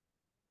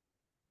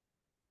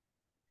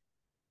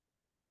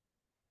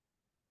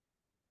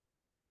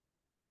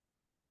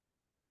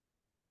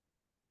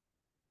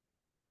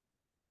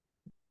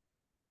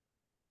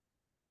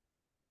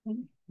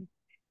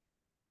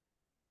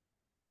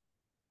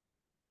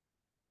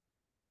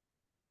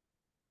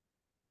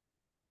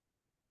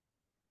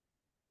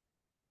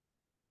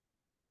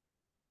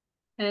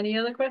 Any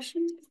other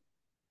questions?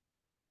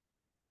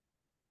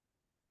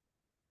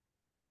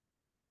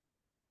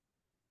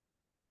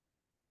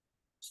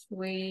 Should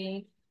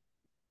we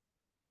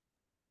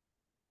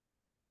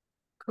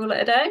call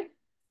it a day?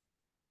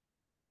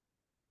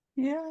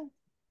 Yeah,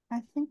 I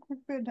think we're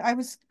good. I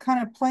was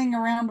kind of playing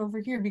around over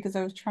here because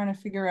I was trying to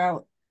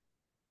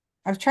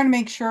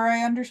make sure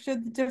I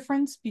understood the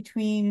difference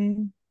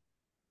between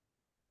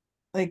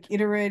like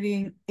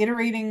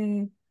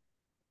iterating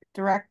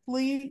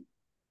directly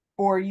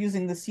or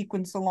using the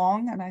sequence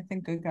along, and I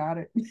think I got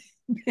it.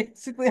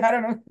 Basically, I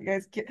don't know if you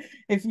guys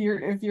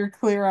if you're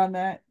clear on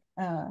that.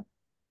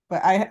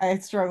 But I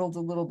struggled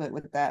a little bit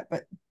with that.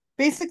 But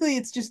basically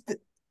it's just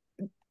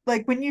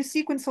like when you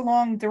sequence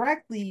along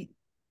directly,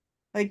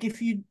 like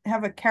if you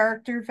have a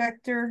character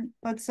vector,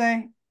 let's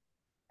say,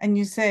 and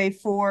you say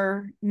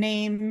for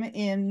name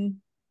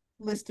in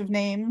list of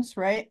names,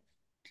 right?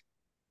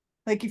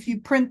 Like if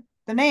you print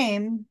the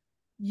name,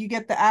 you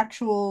get the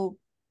actual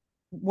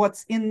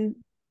what's in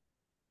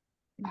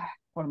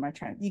what am I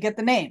trying? You get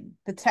the name,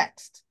 the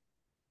text.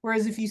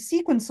 Whereas if you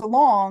sequence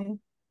along,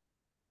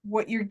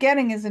 what you're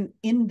getting is an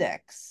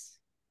index.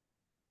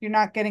 You're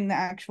not getting the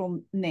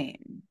actual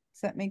name.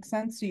 Does that make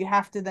sense? So you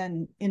have to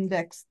then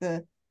index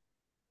the.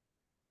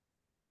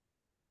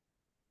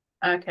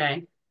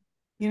 Okay.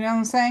 You know what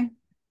I'm saying?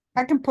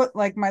 I can put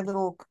like my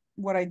little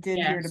what I did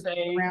here to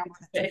play around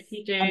with it. If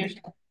you do,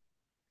 understand.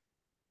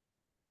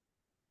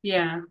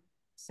 Yeah.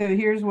 So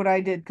here's what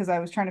I did because I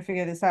was trying to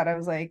figure this out. I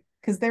was like,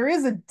 because there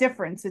is a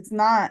difference. It's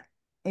not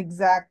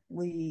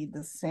exactly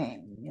the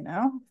same, you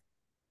know?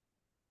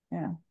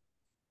 Yeah.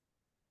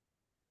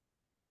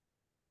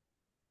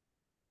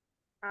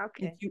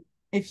 Okay.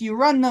 If you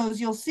run those,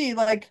 you'll see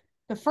like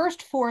the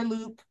first for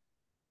loop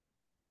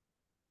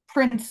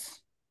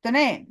prints the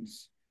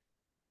names.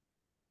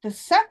 The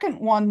second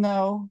one,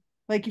 though,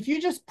 like if you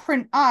just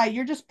print I,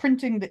 you're just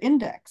printing the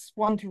index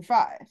 1 through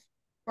 5,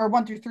 or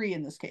 1 through 3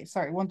 in this case.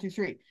 Sorry, 1 through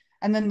 3.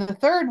 And then the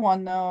third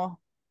one, though,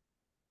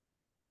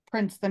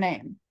 prints the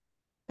name.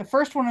 The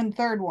first one and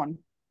third one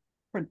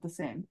print the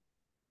same.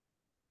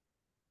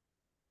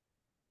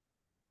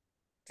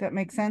 Does that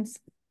make sense?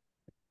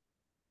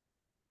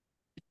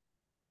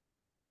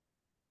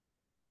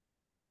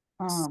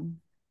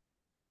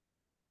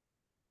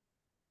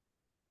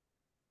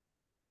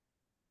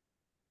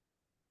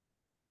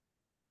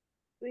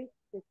 Switch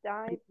the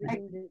type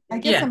within I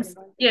the guess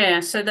yeah.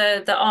 So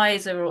the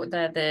eyes are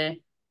they're the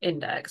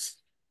index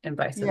in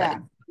both of yeah.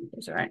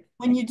 those, right?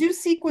 When you do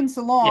sequence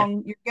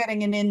along, you're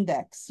getting an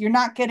index. You're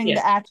not getting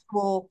the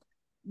actual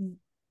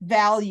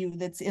value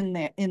that's in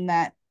there in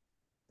that,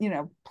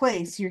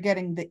 place. You're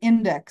getting the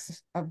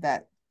index of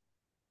that.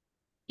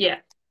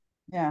 Yeah.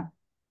 Yeah.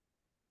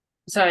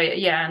 So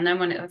yeah, and then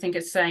when I think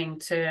it's saying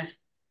to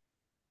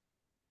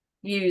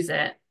use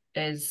it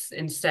is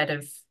instead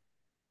of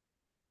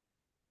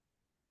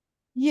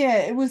Yeah,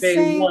 it was doing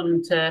saying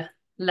one to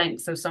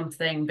length of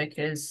something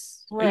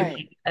because you right.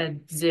 make a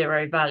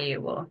zero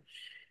value or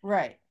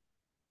Right.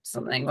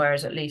 something,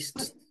 whereas at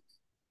least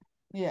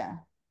Yeah.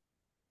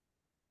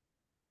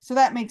 So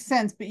that makes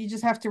sense, but you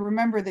just have to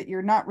remember that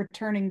you're not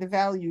returning the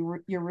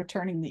value, you're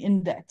returning the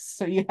index.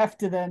 So you have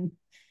to then,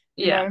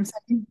 you know what I'm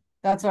saying?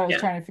 That's what I was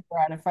trying to figure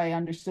out if I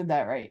understood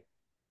that right.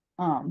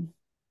 I'm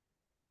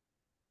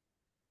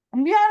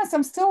gonna be honest,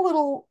 I'm still a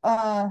little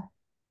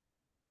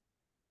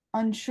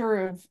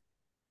unsure of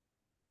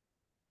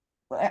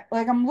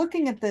like I'm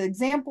looking at the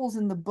examples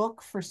in the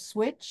book for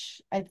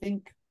switch, I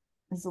think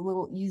is a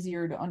little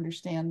easier to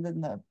understand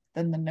than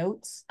the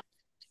notes.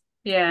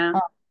 Yeah.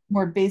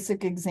 More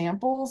basic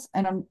examples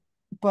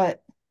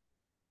but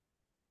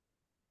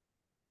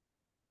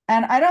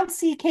I don't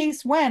see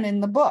case when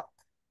in the book,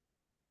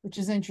 which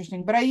is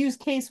interesting, but I use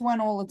case when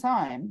all the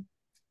time.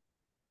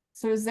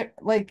 So is there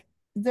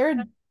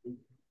a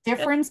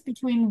difference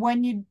between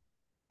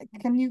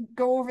can you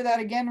go over that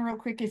again real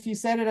quick? If you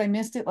said it, I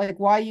missed it, like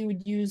why you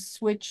would use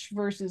switch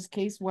versus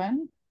case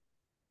when?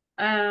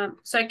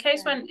 So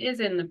case when is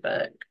in the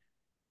book.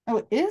 Oh,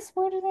 it is?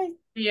 Where did I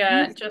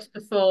Yeah, just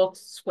before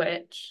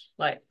switch,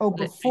 like oh,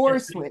 literally before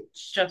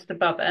switch. just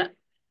above it.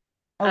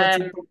 Oh, it's a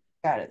book.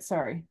 Got it.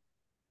 Sorry.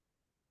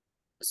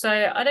 So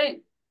I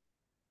don't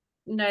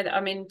know that. I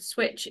mean,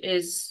 switch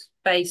is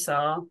base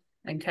R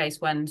and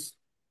case when's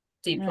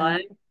dplyr.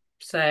 Yeah.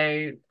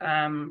 So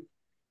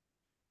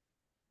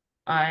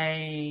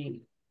I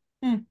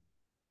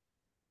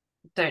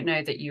don't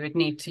know that you would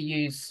need to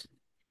use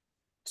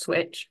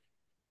switch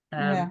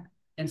Yeah.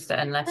 instead,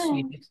 unless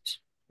you just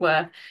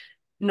were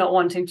not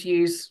wanting to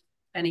use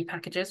any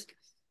packages.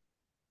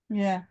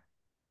 Yeah.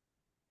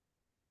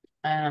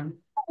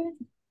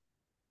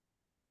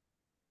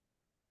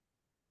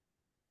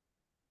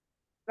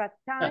 But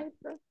type,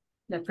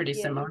 they're pretty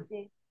similar.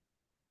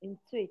 In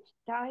switch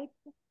type,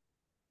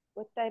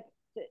 what type?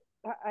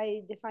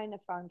 I define a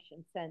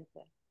function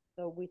center.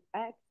 So with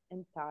X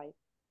and type,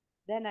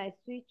 then I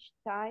switch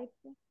type.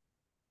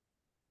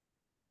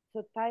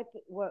 So type,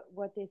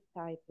 what is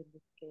type in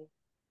this case?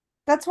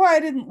 That's why I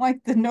didn't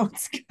like the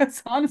notes,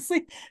 because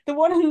honestly, the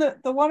one in the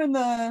book,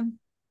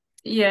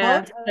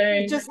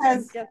 it just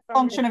has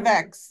function of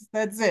X.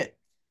 That's it.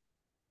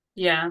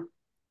 Yeah.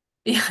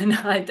 Yeah, no,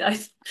 I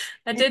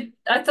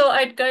thought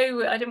I'd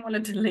go. I didn't want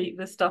to delete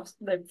the stuff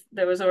that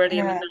there was already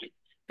in the note,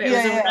 but it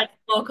was already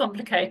more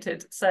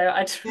complicated. So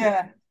I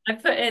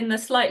put in the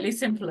slightly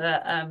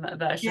simpler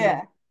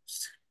version,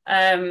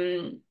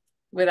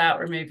 without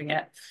removing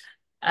it.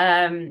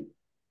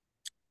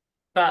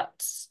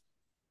 But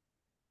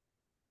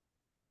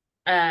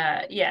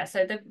yeah.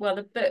 So the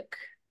book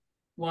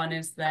one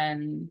is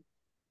then.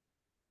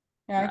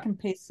 Yeah, I can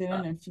paste it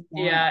in if you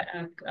want. Yeah,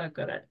 I've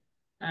got it.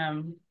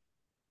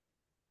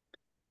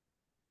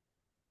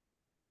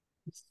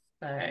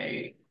 So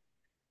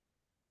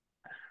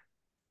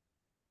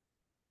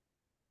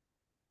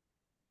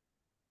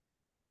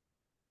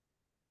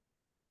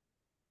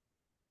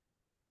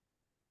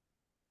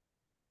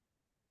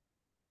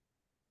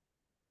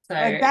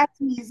like that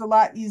to me is a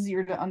lot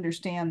easier to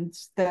understand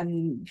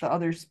than the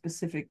other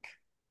specific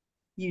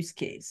use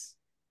case.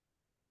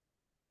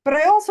 But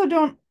I also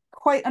don't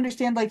quite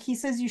understand, like he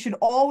says you should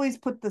always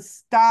put the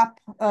stop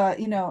at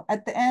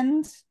the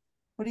end.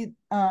 What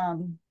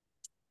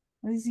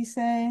does he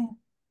say?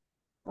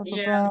 Blah,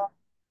 blah, blah.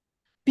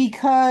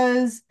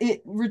 Because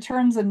it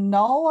returns a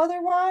null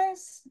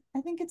otherwise.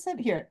 I think it said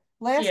here.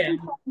 Last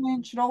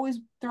component should always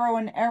throw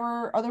an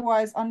error,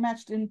 otherwise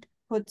unmatched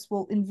inputs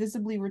will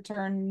invisibly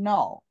return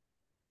null.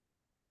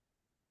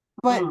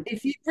 But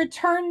if it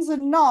returns a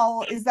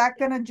null, is it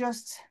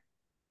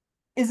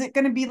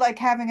going to be like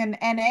having an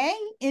NA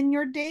in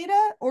your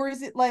data, or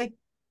is it like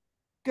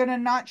going to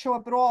not show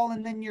up at all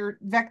and then your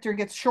vector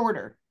gets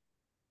shorter?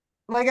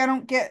 Like, I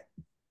don't get,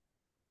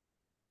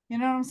 you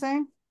know what I'm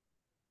saying?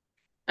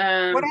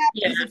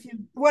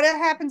 What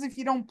happens if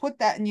you don't put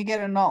that and you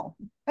get a null?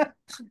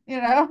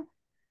 You know?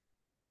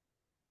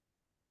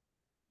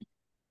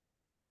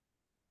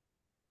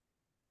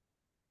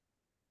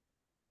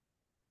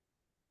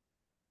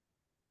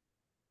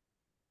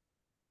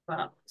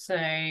 Well, so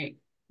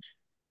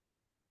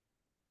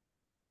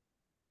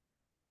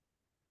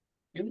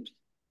oops.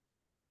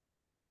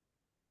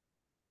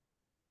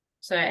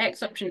 So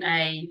X option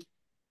A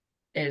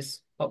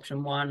is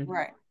option 1.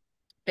 Right.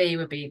 B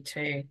would be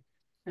 2.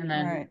 And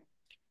then right.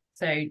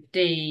 So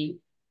D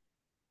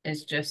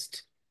is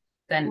just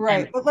then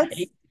Right, but let's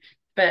empty.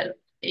 But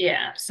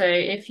yeah, so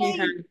if you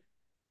have, say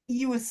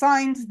you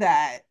assigned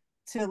that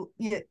to,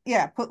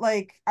 yeah, put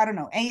like, I don't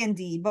know, A and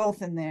D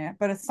both in there,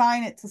 but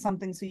assign it to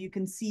something so you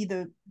can see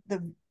the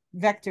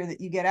vector that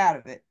you get out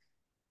of it.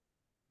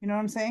 You know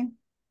what I'm saying?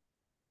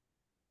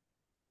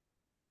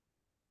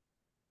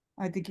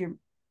 I think you're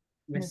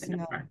missing missing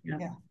a a, part, yeah.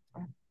 yeah.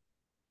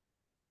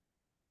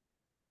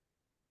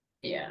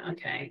 Yeah,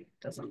 okay,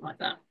 doesn't like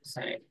that.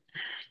 So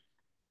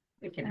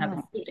we can have a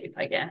Oh, full loop,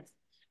 I guess.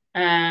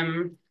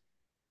 Um,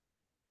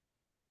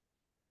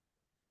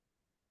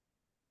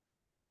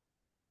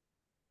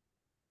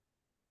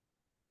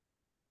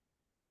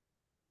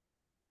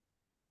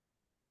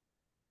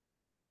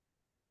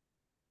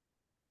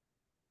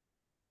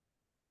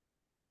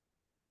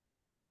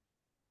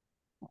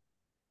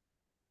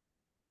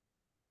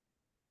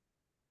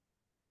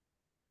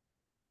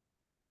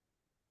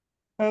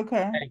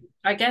 okay.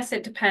 I guess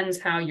it depends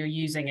how you're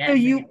using So it.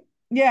 you,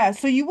 yeah,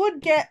 so you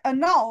would get a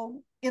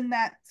null in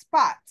that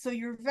spot. So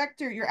your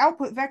vector, your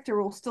output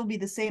vector will still be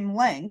the same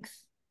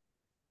length.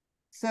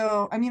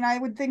 So, I mean, I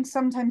would think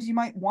sometimes you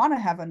might want to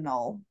have a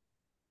null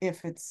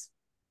if it's,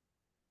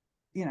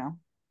 you know,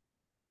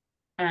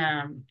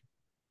 Um,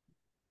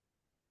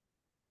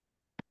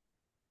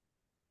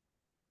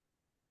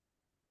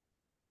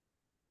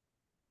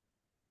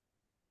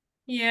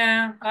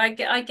 yeah, I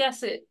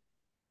guess it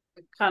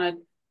kind of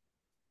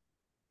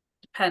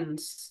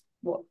depends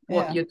what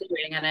yeah, you're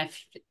doing, and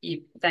if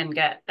you then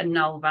get a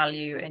null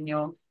value in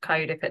your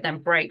code, if it then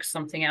breaks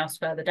something else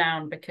further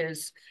down,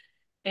 because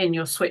in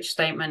your switch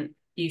statement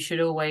you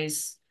should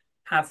always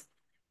have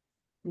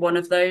one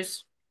of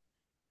those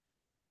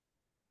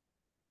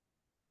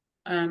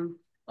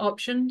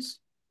options,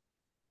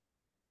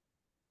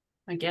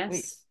 I wait,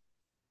 guess.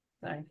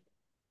 So,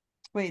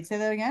 wait, say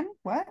that again.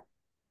 What?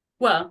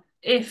 well,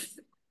 if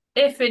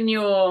in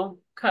your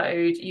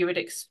code you would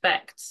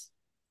expect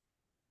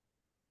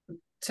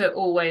to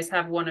always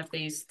have one of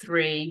these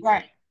three,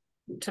 Right,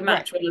 to right,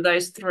 match one of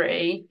those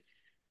three,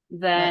 right.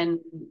 then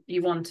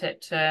you want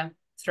it to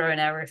throw an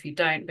error if you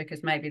don't,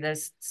 because maybe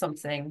there's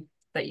something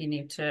that you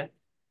need to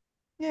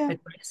Yeah,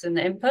 address in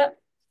the input.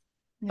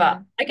 yeah.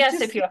 But I It guess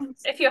just seems,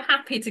 if you're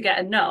happy to get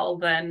a null,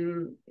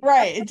 then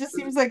right. It just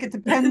seems like it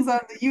depends on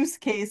the use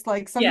case.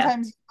 Like yeah,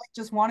 sometimes you might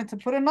just wanted to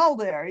put a null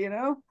there, you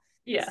know?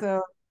 yeah.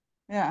 So,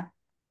 yeah.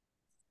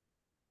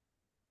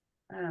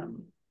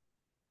 Um,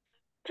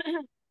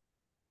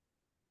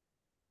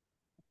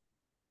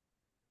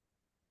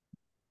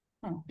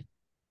 Oh.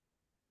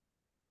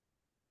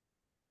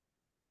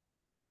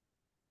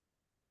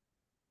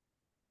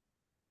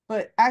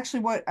 But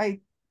actually, what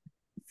I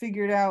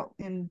figured out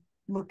in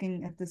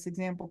looking at this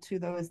example too,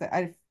 though, is that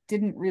I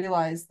didn't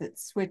realize that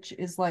switch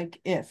is like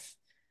if,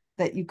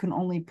 that you can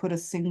only put a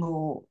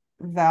single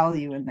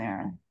value in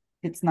there.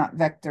 It's not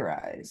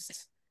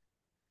vectorized.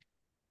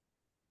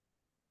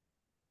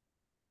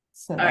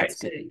 So all that's right,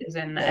 so good. is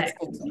in the That's X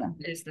good to know.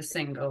 is the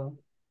single.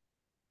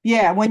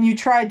 Yeah, when you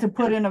tried to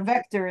put in a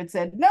vector, it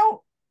said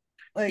no,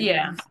 like,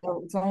 Yeah,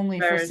 so it's only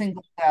for whereas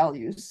single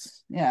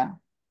values. Yeah.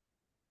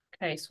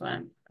 case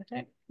one, I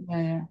don't.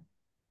 Yeah, yeah.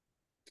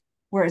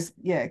 Whereas,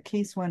 yeah,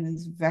 case one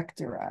is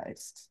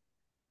vectorized.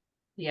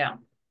 Yeah,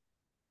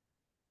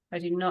 I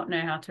do not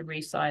know how to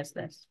resize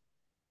this.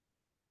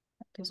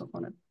 It doesn't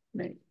want to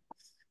move.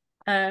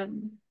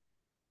 Um,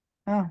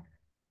 Oh,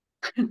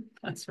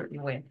 that's really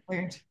weird.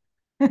 weird.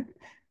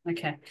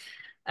 Okay.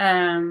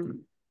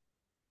 Um,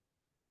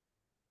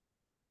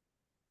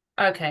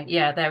 okay,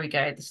 yeah, there we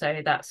go.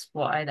 So that's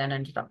what I then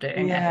ended up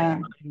doing, Yeah.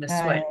 the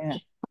Yeah, yeah.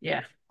 switch.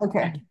 Yeah. Okay.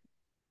 Okay.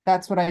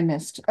 That's what I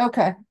missed.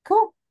 Okay,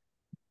 cool.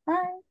 All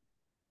right.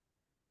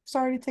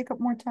 Sorry to take up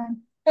more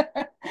time.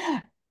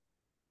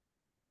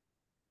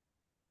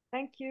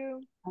 Thank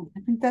you. I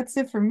think that's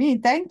it for me.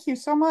 Thank you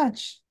so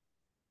much.